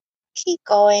 Keep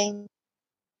going.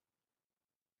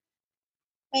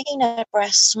 Making that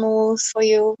breath smooth for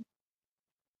you.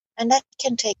 And that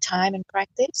can take time and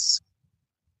practice.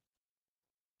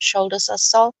 Shoulders are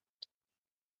soft.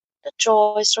 The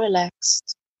jaw is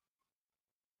relaxed.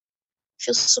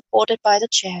 Feel supported by the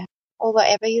chair or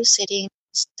wherever you're sitting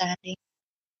or standing.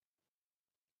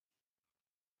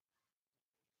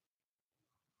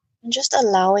 And just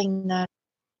allowing that.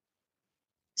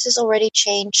 This has already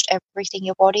changed everything.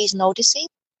 Your body is noticing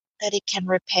that it can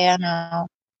repair now.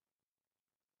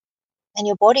 And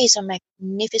your body is a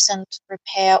magnificent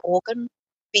repair organ,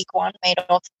 big one, made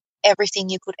of everything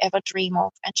you could ever dream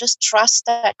of. And just trust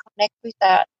that, connect with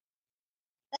that.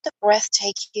 Let the breath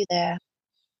take you there.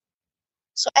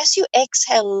 So as you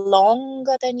exhale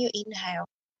longer than you inhale,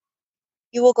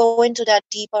 you will go into that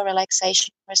deeper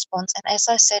relaxation response. And as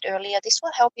I said earlier, this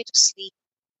will help you to sleep.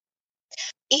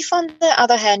 If on the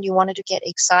other hand, you wanted to get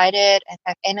excited and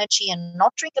have energy and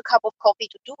not drink a cup of coffee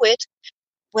to do it,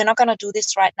 we're not going to do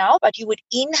this right now, but you would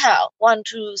inhale 1,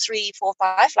 2, 3, 4,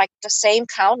 5, like the same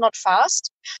count, not fast,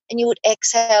 and you would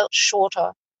exhale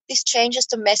shorter. This changes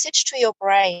the message to your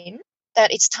brain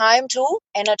that it's time to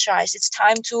energize. It's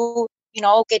time to,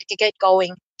 get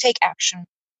going, take action.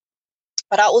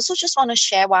 But I also just want to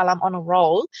share while I'm on a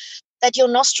roll that your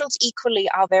nostrils equally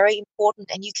are very important,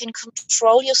 and you can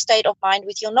control your state of mind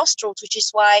with your nostrils, which is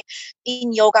why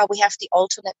in yoga we have the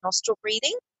alternate nostril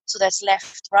breathing. So that's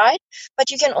left, right. But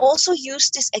you can also use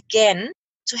this again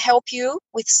to help you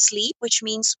with sleep, which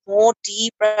means more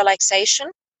deep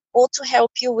relaxation, or to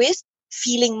help you with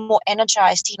feeling more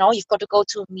energized. You've got to go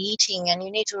to a meeting and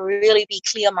you need to really be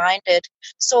clear-minded.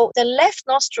 So the left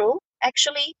nostril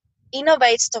actually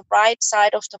innervates the right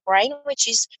side of the brain, which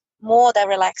is more the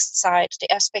relaxed side,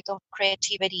 the aspect of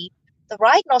creativity. The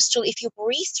right nostril, if you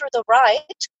breathe through the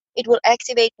right, it will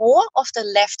activate more of the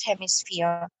left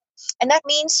hemisphere. And that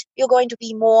means you're going to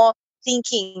be more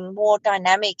thinking, more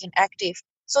dynamic and active.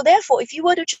 So therefore, if you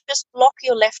were to just block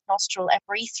your left nostril and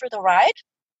breathe through the right,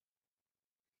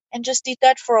 and just did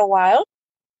that for a while,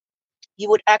 you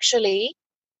would actually,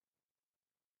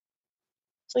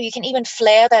 so you can even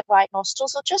flare that right nostril.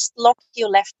 So just lock your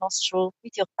left nostril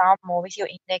with your thumb or with your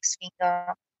index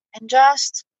finger and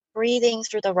just breathing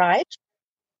through the right.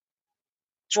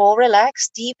 Jaw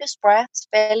relaxed, deepest breaths.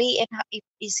 Belly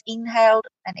is inhaled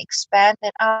and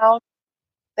expanded out.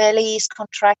 Belly is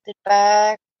contracted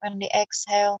back when the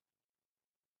exhale.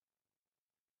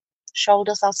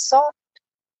 Shoulders are soft.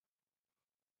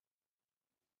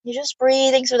 You're just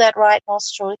breathing through that right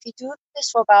nostril. If you do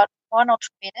this for about 1 or 2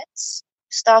 minutes,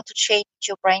 you start to change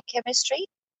your brain chemistry.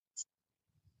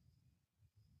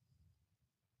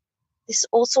 This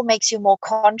also makes you more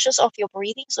conscious of your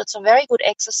breathing. So it's a very good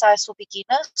exercise for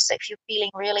beginners. If you're feeling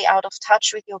really out of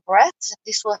touch with your breath,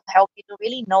 this will help you to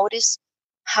really notice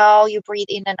how you breathe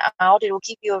in and out. It will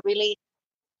give you a really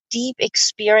deep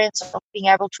experience of being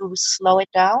able to slow it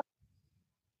down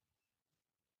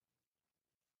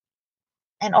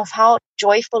and of how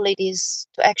joyful it is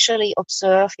to actually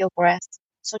observe your breath.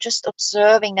 So just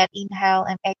observing that inhale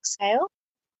and exhale.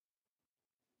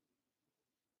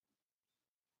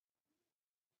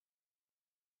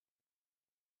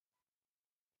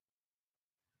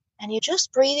 And you're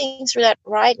just breathing through that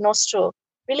right nostril,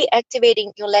 really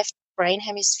activating your left brain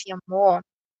hemisphere more.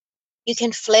 You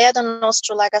can flare the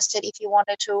nostril, like I said, if you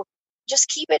wanted to, Just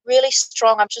keep it really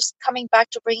strong. I'm just coming back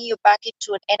to bring you back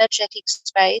into an energetic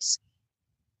space.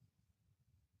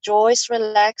 Jaw is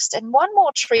relaxed. And one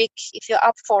more trick, if you're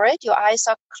up for it, your eyes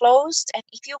are closed. And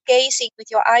if you're gazing with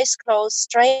your eyes closed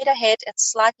straight ahead and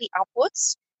slightly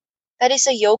upwards, that is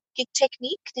a yogic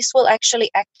technique. This will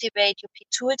actually activate your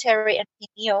pituitary and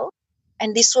pineal,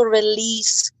 and this will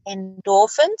release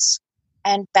endorphins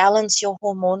and balance your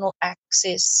hormonal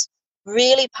axis.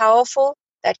 Really powerful,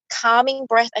 that calming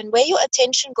breath. And where your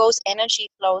attention goes, energy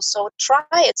flows. So try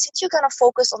it. Since you're going to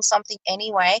focus on something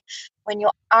anyway, when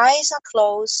your eyes are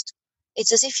closed,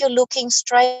 it's as if you're looking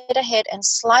straight ahead and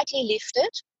slightly lifted.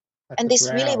 At And the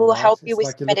this really brow, will right? help you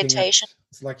with meditation.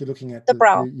 It's like you're looking at The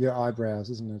brow. your eyebrows,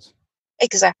 isn't it?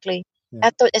 Exactly.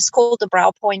 Yeah. It's called the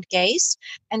brow point gaze,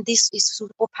 and this is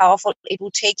super powerful. It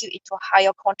will take you into a higher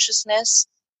consciousness,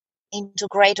 into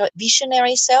greater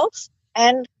visionary self,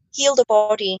 and heal the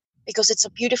body, because it's a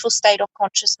beautiful state of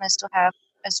consciousness to have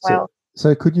as well.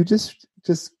 So could you just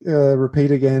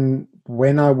repeat again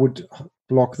when I would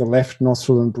block the left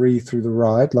nostril and breathe through the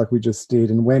right, like we just did,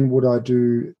 and when would I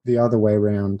do the other way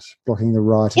around, blocking the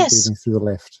right and breathing through the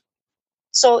left?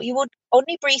 So you would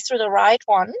only breathe through the right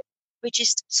one, which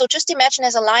is, so just imagine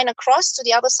as a line across to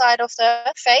the other side of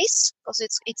the face, because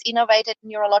it's innervated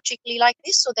neurologically like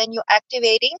this. So then you're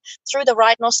activating through the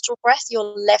right nostril breath your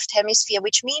left hemisphere,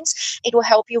 which means it will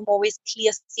help you more with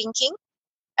clear thinking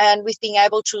and with being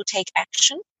able to take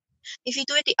action. If you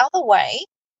do it the other way,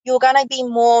 you're going to be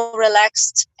more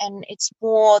relaxed, and it's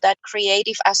more that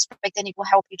creative aspect, and it will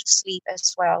help you to sleep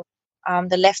as well.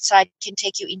 The left side can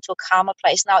take you into a calmer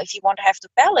place. Now, if you want to have the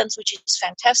balance, which is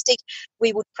fantastic,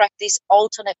 we would practice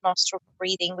alternate nostril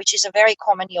breathing, which is a very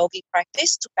common yogic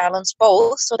practice to balance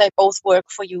both, so they both work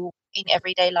for you in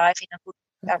everyday life in a good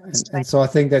balance. And so I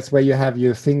think that's where you have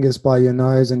your fingers by your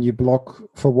nose, and you block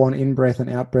for one in-breath and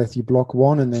out-breath. You block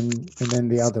one, and then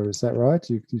the other. Is that right?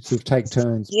 You sort of take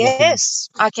turns. Yes,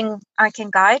 blocking. I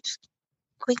can guide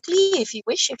quickly if you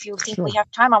wish. If you think we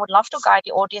have time, I would love to guide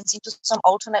the audience into some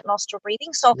alternate nostril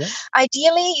breathing. So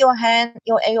ideally your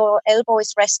elbow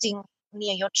is resting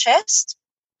near your chest,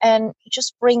 and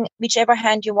just bring whichever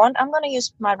hand you want. I'm going to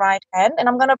use my right hand, and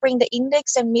I'm going to bring the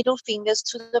index and middle fingers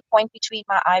to the point between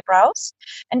my eyebrows,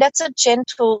 and that's a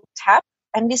gentle tap,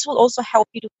 and this will also help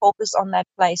you to focus on that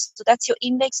place. So that's your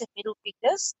index and middle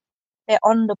fingers. They're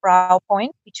on the brow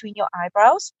point between your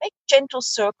eyebrows. Make gentle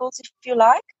circles if you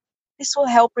like. This will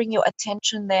help bring your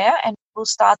attention there, and will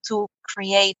start to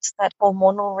create that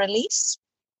hormonal release.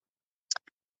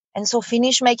 And so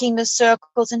finish making the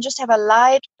circles and just have a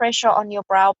light pressure on your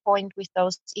brow point with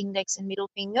those index and middle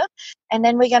finger. And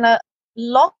then we're going to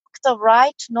lock the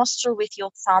right nostril with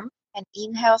your thumb and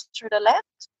inhale through the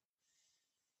left.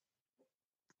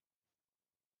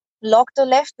 Lock the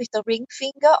left with the ring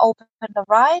finger, open the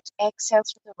right, exhale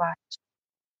through the right.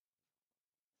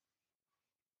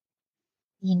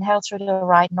 Inhale through the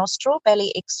right nostril,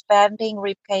 belly expanding,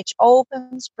 ribcage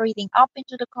opens, breathing up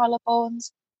into the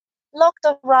collarbones. Lock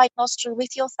the right nostril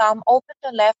with your thumb, open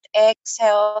the left,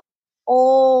 exhale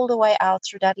all the way out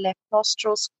through that left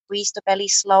nostril. Squeeze the belly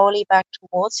slowly back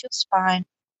towards your spine.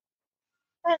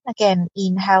 And again,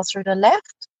 inhale through the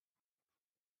left.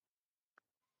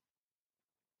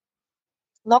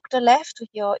 Lock the left with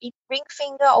your ring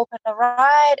finger, open the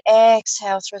right,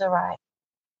 exhale through the right.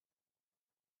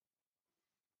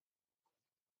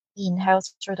 Inhale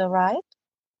through the right.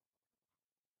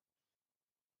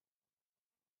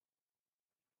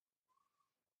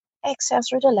 Exhale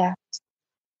through the left.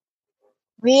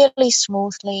 Really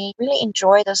smoothly, really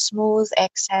enjoy the smooth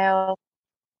exhale.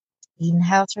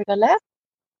 Inhale through the left.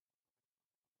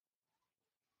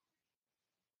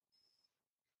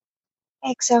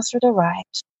 Exhale through the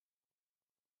right.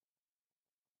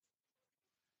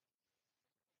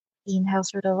 Inhale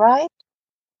through the right.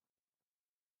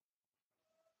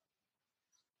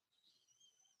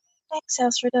 Exhale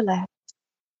through the left.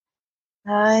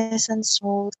 Nice and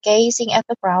smooth, gazing at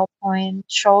the brow point,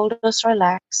 shoulders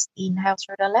relaxed. Inhale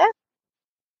through the left.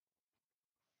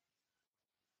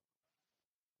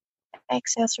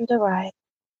 Exhale through the right.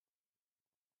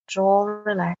 Jaw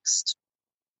relaxed.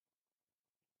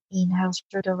 Inhale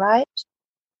through the right.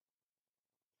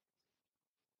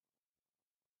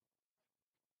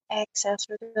 Exhale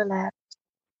through the left.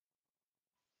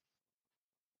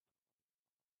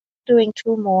 Doing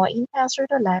two more. Inhale through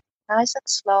the left, nice and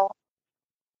slow.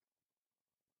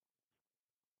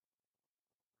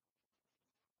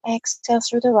 Exhale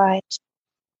through the right.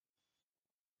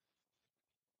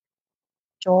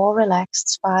 Jaw relaxed,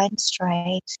 spine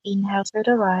straight. Inhale through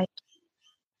the right.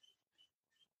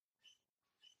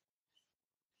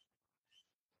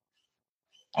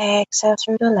 Exhale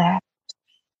through the left.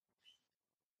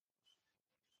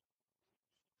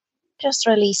 Just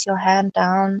release your hand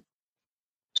down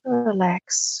to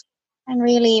relax. And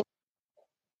really,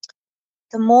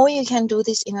 the more you can do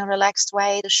this in a relaxed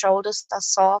way, the shoulders are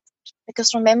soft.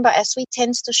 Because remember, as we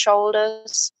tense the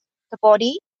shoulders, the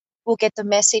body will get the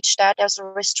message that there's a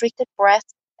restricted breath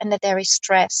and that there is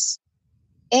stress.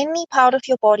 Any part of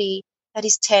your body that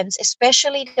is tense,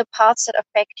 especially the parts that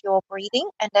affect your breathing,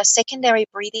 and the secondary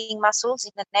breathing muscles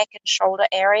in the neck and shoulder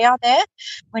area there,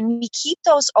 when we keep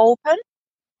those open,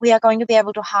 we are going to be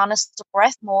able to harness the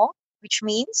breath more, which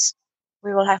means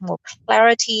we will have more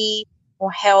clarity,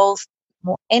 more health,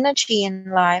 more energy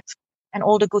in life, and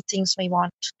all the good things we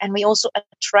want. And we also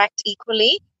attract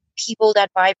equally people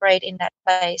that vibrate in that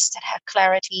place, that have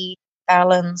clarity,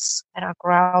 balance, that are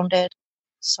grounded.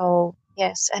 So,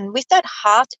 yes. And with that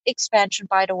heart expansion,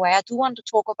 by the way, I do want to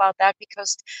talk about that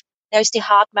because there's the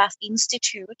Heart Math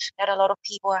Institute that a lot of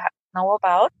people know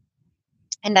about.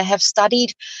 And I have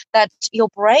studied that your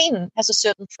brain has a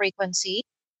certain frequency,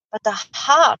 but the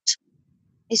heart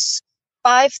is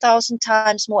 5,000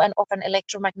 times more of an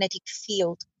electromagnetic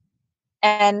field.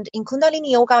 And in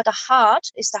Kundalini Yoga, the heart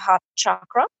is the heart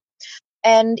chakra,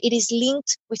 and it is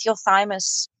linked with your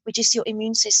thymus, which is your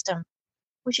immune system,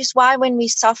 which is why when we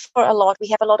suffer a lot, we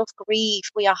have a lot of grief,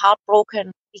 we are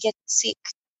heartbroken, we get sick,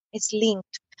 it's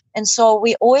linked. And so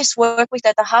we always work with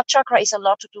that. The heart chakra is a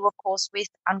lot to do, of course, with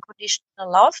unconditional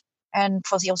love and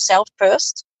for yourself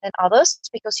first and others,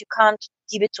 because you can't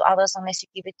give it to others unless you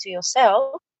give it to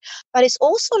yourself. But it's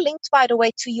also linked, by the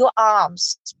way, to your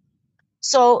arms.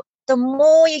 So the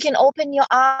more you can open your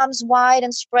arms wide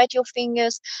and spread your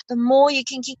fingers, the more you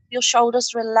can keep your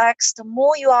shoulders relaxed, the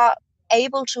more you are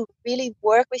able to really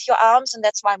work with your arms. And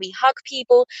that's why we hug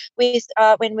people with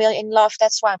when we're in love.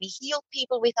 That's why we heal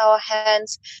people with our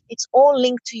hands. It's all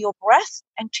linked to your breath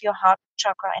and to your heart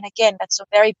chakra. And again, that's a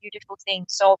very beautiful thing.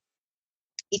 So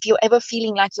if you're ever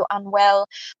feeling like you're unwell,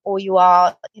 or you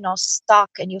are, stuck,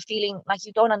 and you're feeling like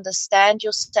you don't understand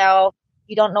yourself,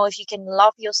 you don't know if you can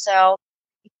love yourself,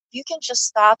 if you can just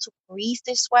start to breathe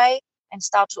this way and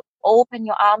start to open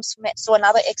your arms. So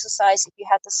another exercise, if you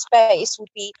had the space, would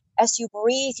be as you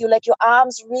breathe, you let your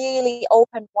arms really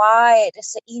open wide.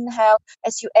 As you inhale,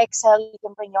 as you exhale, you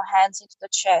can bring your hands into the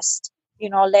chest.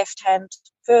 Left hand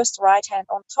first, right hand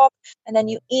on top, and then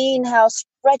you inhale,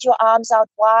 spread your arms out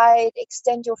wide,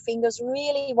 extend your fingers,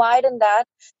 really widen that.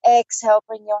 Exhale,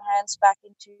 bring your hands back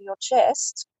into your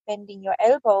chest, bending your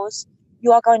elbows.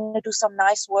 You are going to do some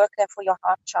nice work there for your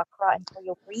heart chakra and for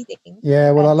your breathing.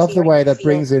 Yeah, well, I love the way that field.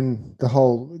 brings in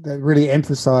that really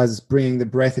emphasizes bringing the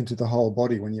breath into the whole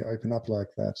body when you open up like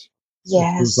that.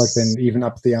 Yes. It feels like then even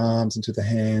up the arms into the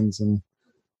hands, and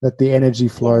let the energy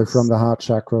flow from the heart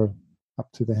chakra up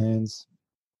to the hands.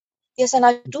 Yes, and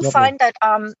I do find that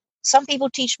some people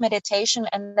teach meditation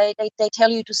and they tell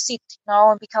you to sit,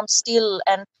 and become still.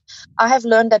 And I have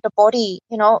learned that the body,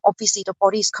 obviously the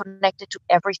body is connected to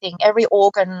everything. Every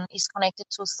organ is connected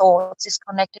to thoughts, is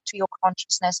connected to your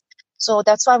consciousness. So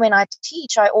that's why when I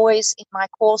teach, I always, in my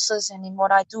courses and in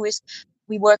what I do, is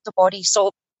we work the body.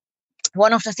 So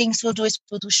one of the things we'll do is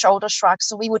we'll do shoulder shrugs.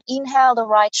 So we would inhale the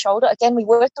right shoulder. Again, we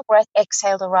work the breath,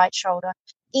 exhale the right shoulder.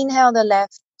 Inhale the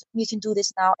left. You can do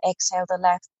this now. Exhale the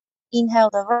left. Inhale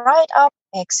the right up.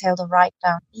 Exhale the right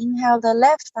down. Inhale the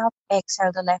left up.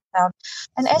 Exhale the left down.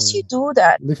 And so as you do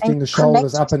that, lifting the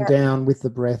shoulders up and down with the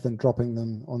breath and dropping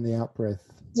them on the out breath.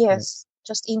 Yes,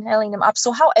 just inhaling them up.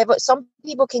 So however, some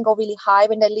people can go really high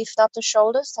when they lift up the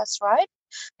shoulders. That's right.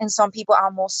 And some people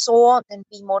are more sore and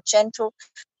be more gentle.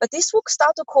 But this will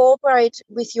start to cooperate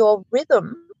with your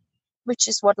rhythm, which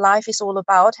is what life is all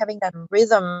about, having that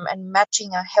rhythm and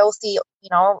matching a healthy,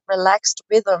 relaxed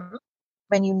rhythm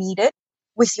when you need it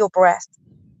with your breath.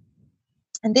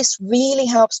 And this really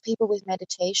helps people with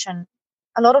meditation.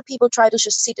 A lot of people try to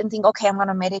just sit and think, okay, I'm going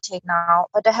to meditate now,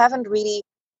 but they haven't really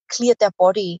cleared their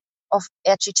body of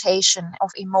agitation,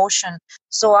 of emotion.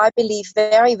 So I believe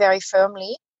very, very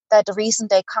firmly that the reason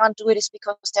they can't do it is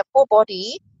because their poor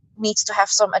body needs to have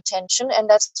some attention. And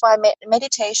that's why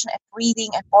meditation and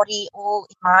breathing and body, all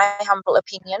in my humble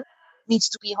opinion, needs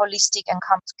to be holistic and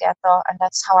come together. And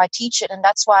that's how I teach it. And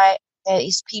that's why there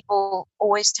is people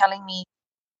always telling me,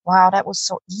 wow, that was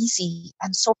so easy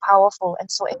and so powerful and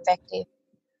so effective.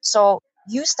 So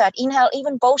use that. Inhale,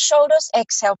 even both shoulders.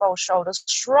 Exhale, both shoulders.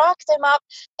 Shrug them up.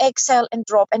 Exhale and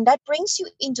drop. And that brings you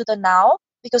into the now,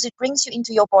 because it brings you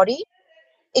into your body.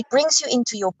 It brings you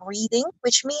into your breathing,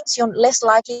 which means you're less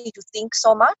likely to think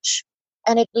so much.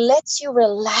 And it lets you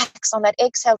relax on that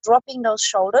exhale, dropping those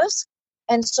shoulders.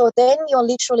 And so then you're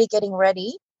literally getting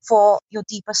ready for your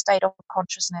deeper state of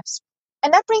consciousness.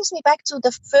 And that brings me back to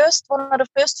one of the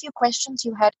first few questions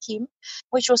you had, Kim,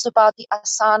 which was about the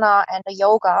asana and the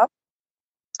yoga.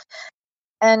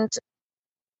 And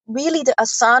really, the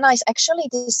asana is actually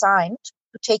designed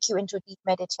to take you into deep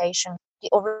meditation. The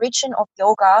origin of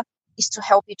yoga is to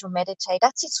help you to meditate.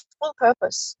 That's its full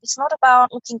purpose. It's not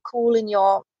about looking cool in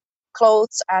your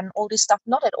clothes and all this stuff.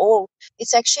 Not at all.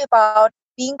 It's actually about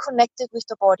being connected with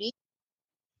the body,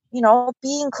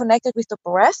 being connected with the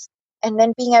breath, and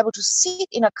then being able to sit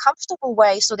in a comfortable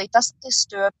way so that it doesn't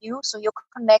disturb you. So you're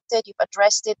connected, you've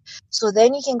addressed it. So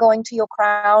then you can go into your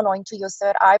crown or into your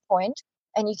third eye point,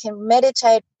 and you can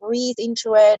meditate, breathe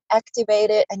into it,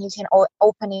 activate it, and you can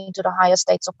open into the higher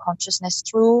states of consciousness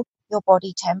through your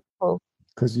body temple.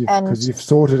 Because you've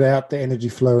sorted out the energy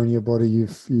flow in your body,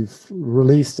 you've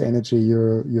released energy,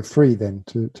 you're free then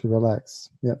to relax.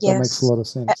 Yeah, yes. That makes a lot of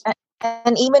sense.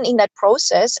 And even in that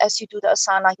process, as you do the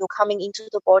asana, you're coming into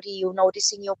the body, you're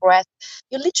noticing your breath,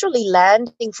 you're literally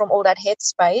landing from all that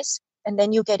headspace, and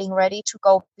then you're getting ready to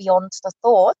go beyond the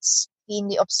thoughts, being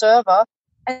the observer,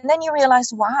 and then you realize,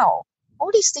 wow,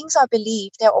 all these things I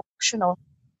believe, they're optional.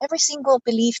 Every single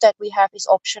belief that we have is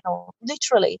optional,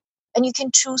 literally. And you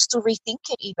can choose to rethink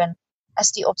it even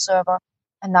as the observer.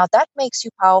 And now that makes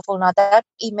you powerful. Now that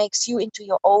it makes you into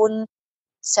your own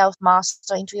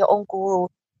self-master, into your own guru.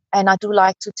 And I do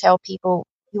like to tell people,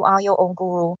 you are your own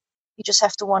guru. You just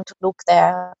have to want to look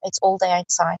there. It's all there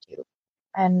inside you.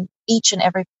 And each and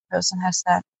every person has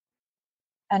that.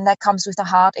 And that comes with the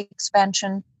heart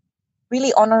expansion,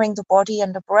 really honoring the body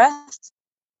and the breath,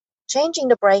 changing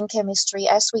the brain chemistry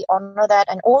as we honor that,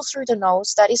 and all through the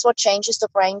nose. That is what changes the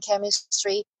brain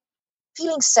chemistry.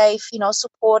 Feeling safe,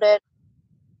 supported,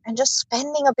 and just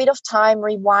spending a bit of time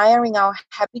rewiring our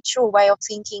habitual way of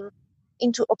thinking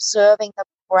into observing the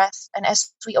breath. And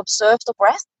as we observe the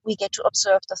breath, we get to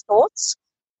observe the thoughts.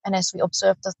 And as we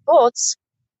observe the thoughts,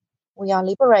 we are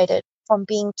liberated from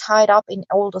being tied up in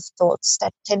all the thoughts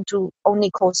that tend to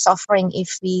only cause suffering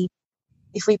if we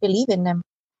believe in them.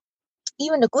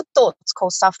 Even the good thoughts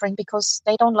cause suffering because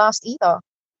they don't last either.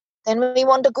 Then we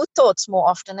want the good thoughts more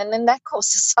often, and then that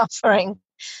causes suffering.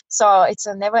 So it's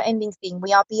a never-ending thing.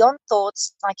 We are beyond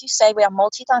thoughts. Like you say, we are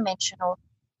multidimensional.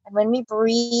 And when we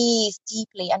breathe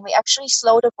deeply and we actually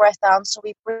slow the breath down, so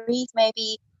we breathe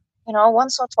maybe,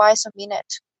 once or twice a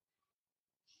minute,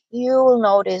 you will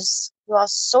notice you are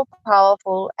so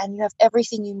powerful and you have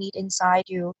everything you need inside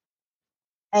you.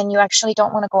 And you actually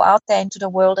don't want to go out there into the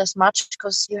world as much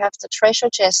because you have the treasure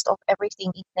chest of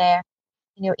everything in there,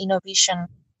 in your inner vision.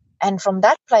 And from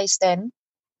that place then,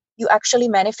 you actually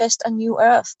manifest a new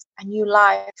earth, a new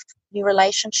life, new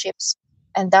relationships.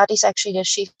 And that is actually the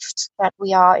shift that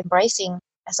we are embracing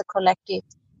as a collective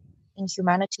in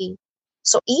humanity.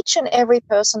 So each and every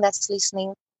person that's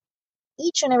listening,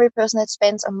 each and every person that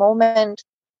spends a moment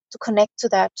to connect to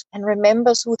that and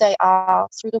remembers who they are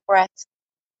through the breath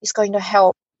is going to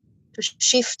help to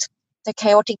shift the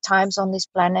chaotic times on this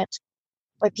planet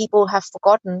where people have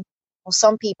forgotten, or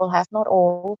some people have, not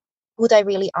all, who they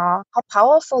really are, how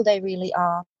powerful they really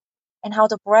are, and how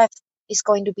the breath is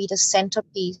going to be the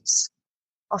centerpiece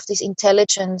of this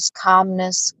intelligence,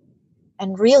 calmness,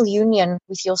 and real union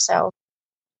with yourself.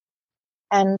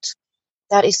 And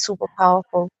that is super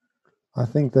powerful. I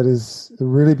think that is a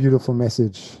really beautiful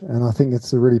message, and I think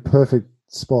it's a really perfect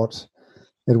spot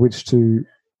at which to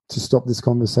stop this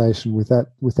conversation with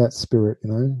that spirit.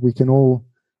 We can all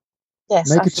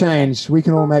make a change. We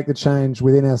can all make the change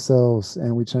within ourselves,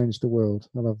 and we change the world.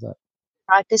 I love that.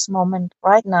 Right this moment,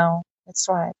 right now. That's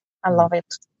right. I love it.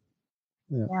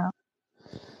 Yeah.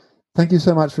 Thank you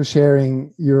so much for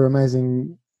sharing your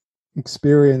amazing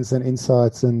experience and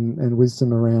insights and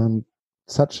wisdom around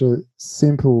such a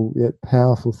simple yet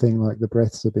powerful thing like the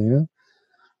breath, Sabina.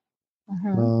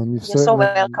 Mm-hmm. You're so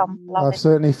welcome. I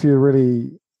certainly feel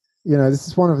really, this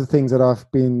is one of the things that I've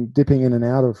been dipping in and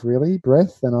out of, really,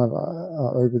 breath, and I've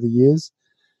over the years,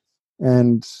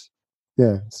 and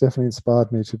it's definitely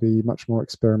inspired me to be much more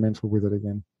experimental with it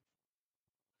again.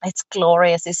 It's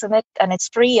glorious, isn't it? And it's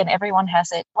free, and everyone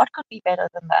has it. What could be better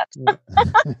than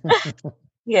that?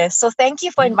 Yes. So thank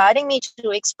you for inviting me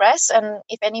to express. And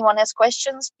if anyone has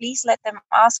questions, please let them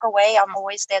ask away. I'm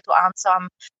always there to answer. I'm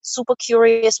super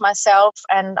curious myself.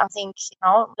 And I think,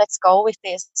 let's go with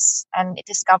this and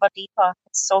discover deeper.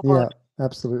 It's so good. Yeah,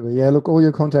 absolutely. Yeah, look, all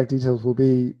your contact details will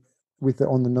be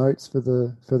on the notes for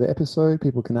the episode.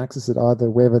 People can access it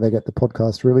either wherever they get the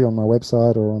podcast, really, on my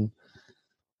website or on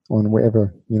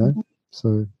wherever, Mm-hmm.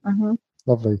 So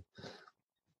lovely.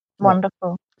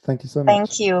 Wonderful. Thank you so much.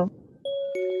 Thank you.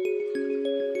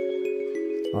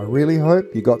 I really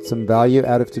hope you got some value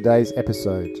out of today's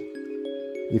episode.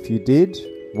 If you did,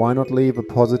 why not leave a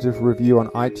positive review on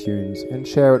iTunes and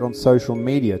share it on social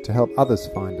media to help others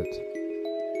find it?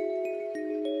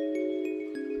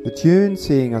 The tune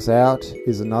Seeing Us Out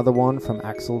is another one from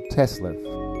Axel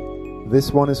Teslev.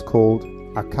 This one is called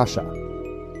Akasha.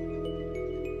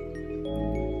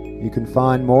 You can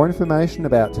find more information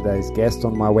about today's guest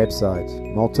on my website,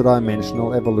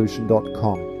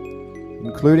 multidimensionalevolution.com,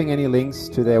 including any links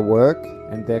to their work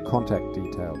and their contact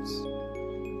details.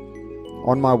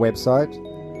 On my website,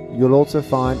 you'll also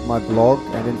find my blog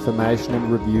and information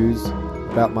and reviews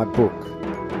about my book,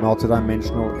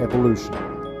 Multidimensional Evolution,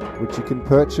 which you can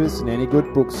purchase in any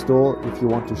good bookstore if you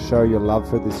want to show your love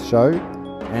for this show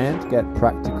and get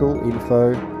practical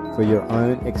info for your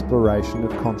own exploration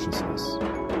of consciousness.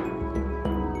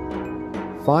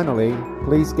 Finally,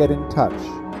 please get in touch,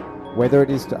 whether it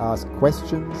is to ask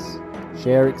questions,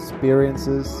 share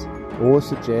experiences, or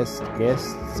suggest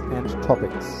guests and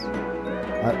topics.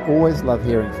 I always love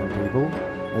hearing from people,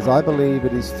 as I believe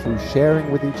it is through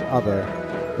sharing with each other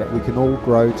that we can all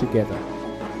grow together.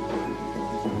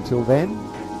 Until then,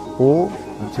 or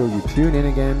until you tune in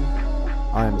again,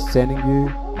 I am sending you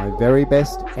my very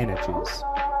best energies.